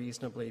judge could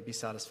reasonably be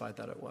satisfied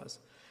that it was.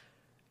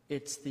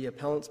 It's the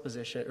appellant's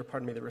position,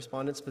 the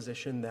respondent's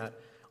position, that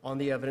on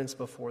the evidence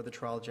before the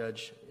trial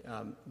judge,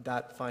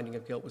 that finding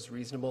of guilt was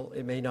reasonable.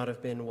 It may not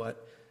have been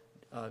what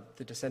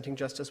the dissenting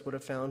justice would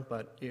have found,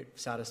 but it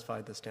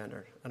satisfied the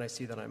standard. And I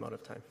see that I'm out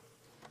of time.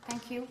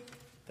 Thank you.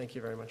 Thank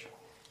you very much.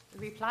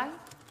 Reply?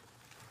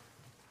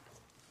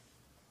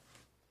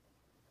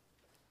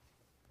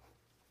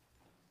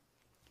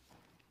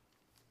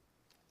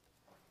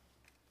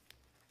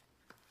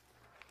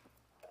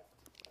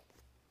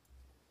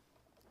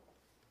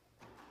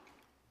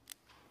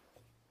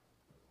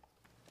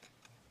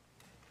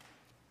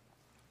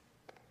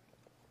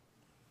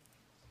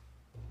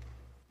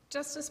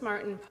 Justice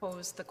Martin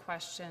posed the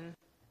question,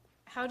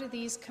 how do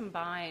these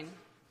combine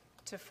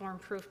to form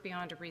proof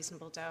beyond a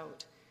reasonable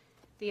doubt?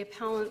 the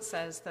appellant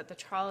says that the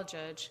trial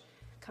judge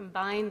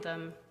combined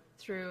them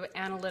through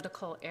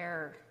analytical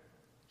error.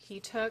 He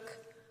took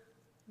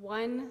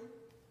one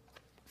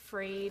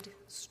frayed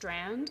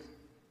strand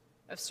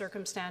of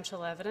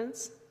circumstantial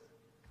evidence,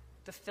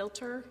 the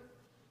filter,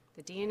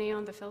 the DNA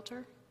on the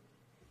filter,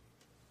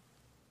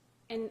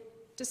 and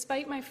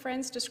despite my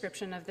friend's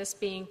description of this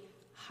being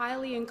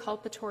highly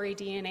inculpatory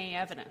DNA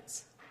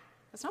evidence,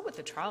 that's not what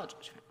the trial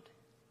judge found.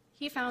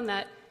 He found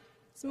that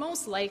it's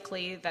most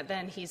likely that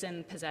then he's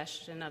in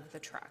possession of the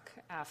truck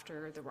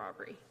after the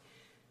robbery.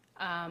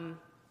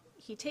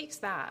 He takes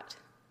that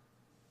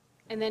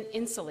and then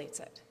insulates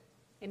it.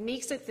 It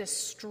makes it this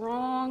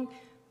strong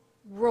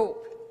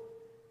rope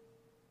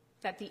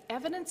that the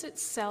evidence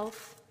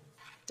itself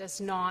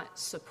does not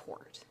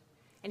support.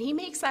 And he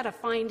makes that a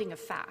finding of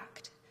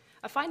fact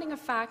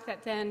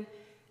that then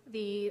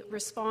the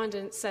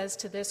respondent says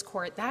to this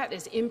court, that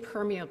is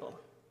impermeable,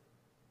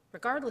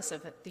 regardless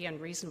of the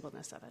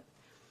unreasonableness of it.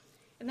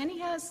 And then he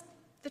has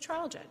the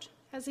trial judge,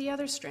 has the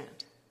other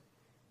strand,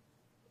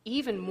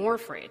 even more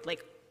frayed,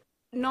 like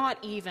not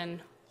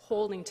even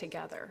holding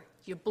together.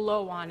 You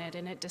blow on it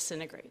and it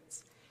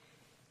disintegrates.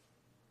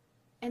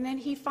 And then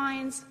he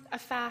finds a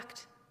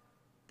fact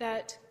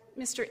that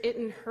Mr.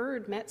 Itten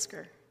heard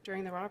Metzger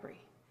during the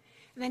robbery.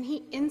 And then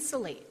he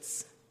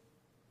insulates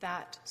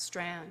that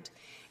strand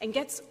and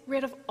gets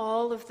rid of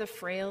all of the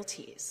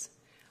frailties,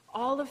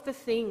 all of the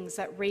things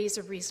that raise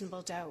a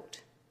reasonable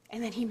doubt.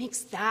 And then he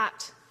makes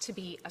that to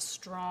be a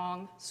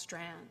strong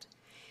strand.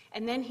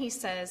 And then he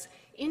says,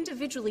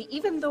 individually,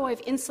 even though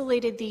I've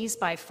insulated these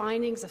by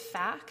findings of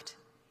fact,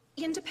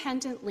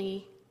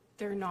 independently,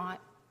 they're not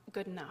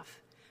good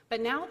enough.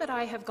 But now that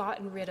I have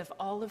gotten rid of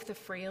all of the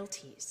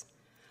frailties,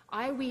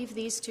 I weave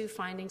these two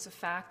findings of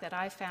fact that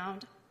I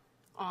found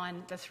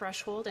on the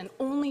threshold, and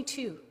only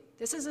two.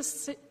 This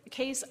is a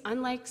case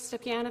unlike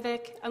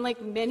Stepjanovic,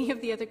 unlike many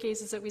of the other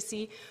cases that we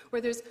see,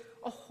 where there's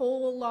a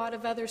whole lot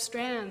of other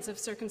strands of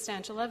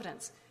circumstantial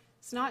evidence.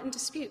 It's not in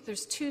dispute.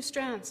 There's two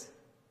strands.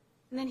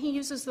 And then he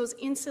uses those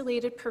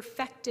insulated,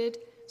 perfected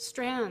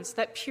strands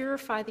that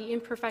purify the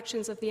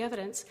imperfections of the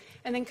evidence,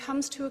 and then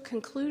comes to a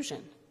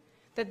conclusion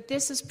that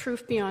this is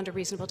proof beyond a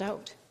reasonable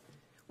doubt,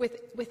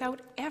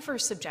 without ever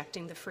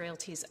subjecting the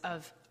frailties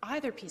of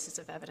either pieces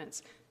of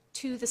evidence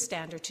to the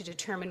standard to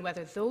determine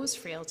whether those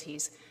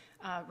frailties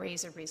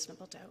raise a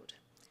reasonable doubt.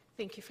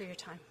 Thank you for your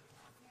time.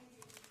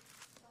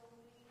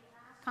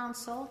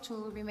 Counsel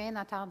to remain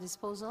at our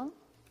disposal.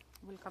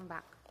 We'll come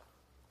back.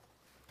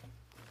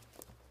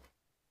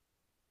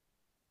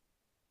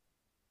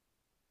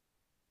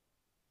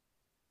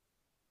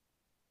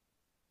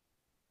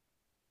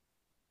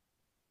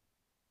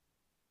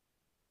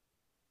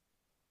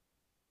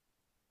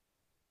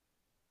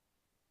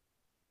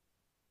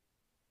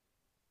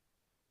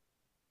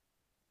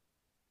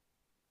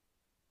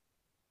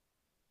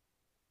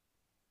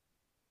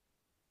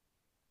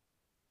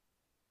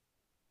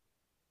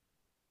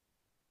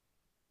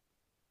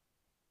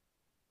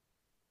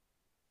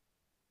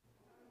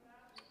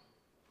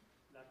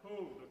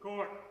 The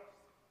court.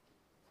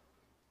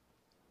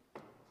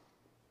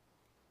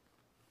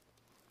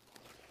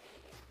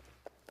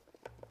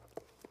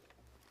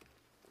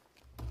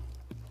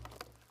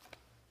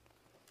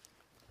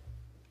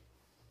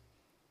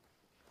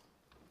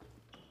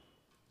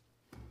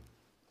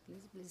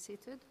 Please be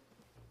seated.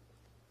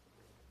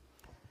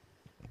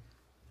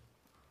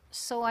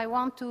 So I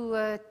want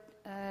to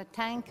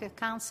thank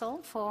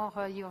counsel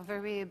for your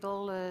very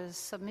able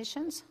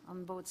submissions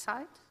on both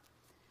sides.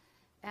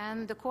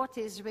 And the court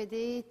is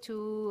ready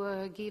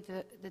to give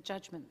the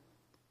judgment.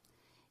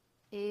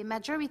 A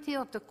majority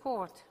of the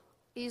court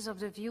is of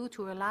the view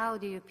to allow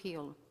the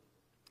appeal.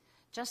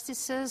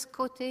 Justices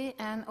Cote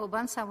and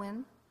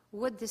Obansawin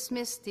would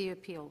dismiss the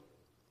appeal.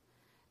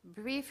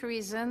 Brief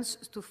reasons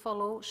to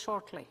follow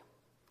shortly.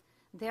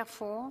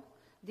 Therefore,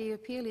 the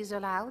appeal is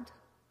allowed,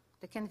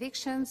 the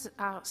convictions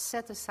are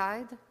set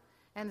aside,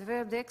 and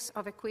verdicts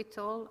of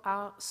acquittal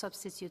are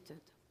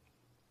substituted.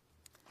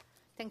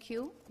 Thank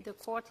you. The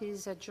court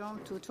is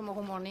adjourned to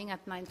tomorrow morning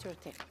at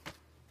 9:30.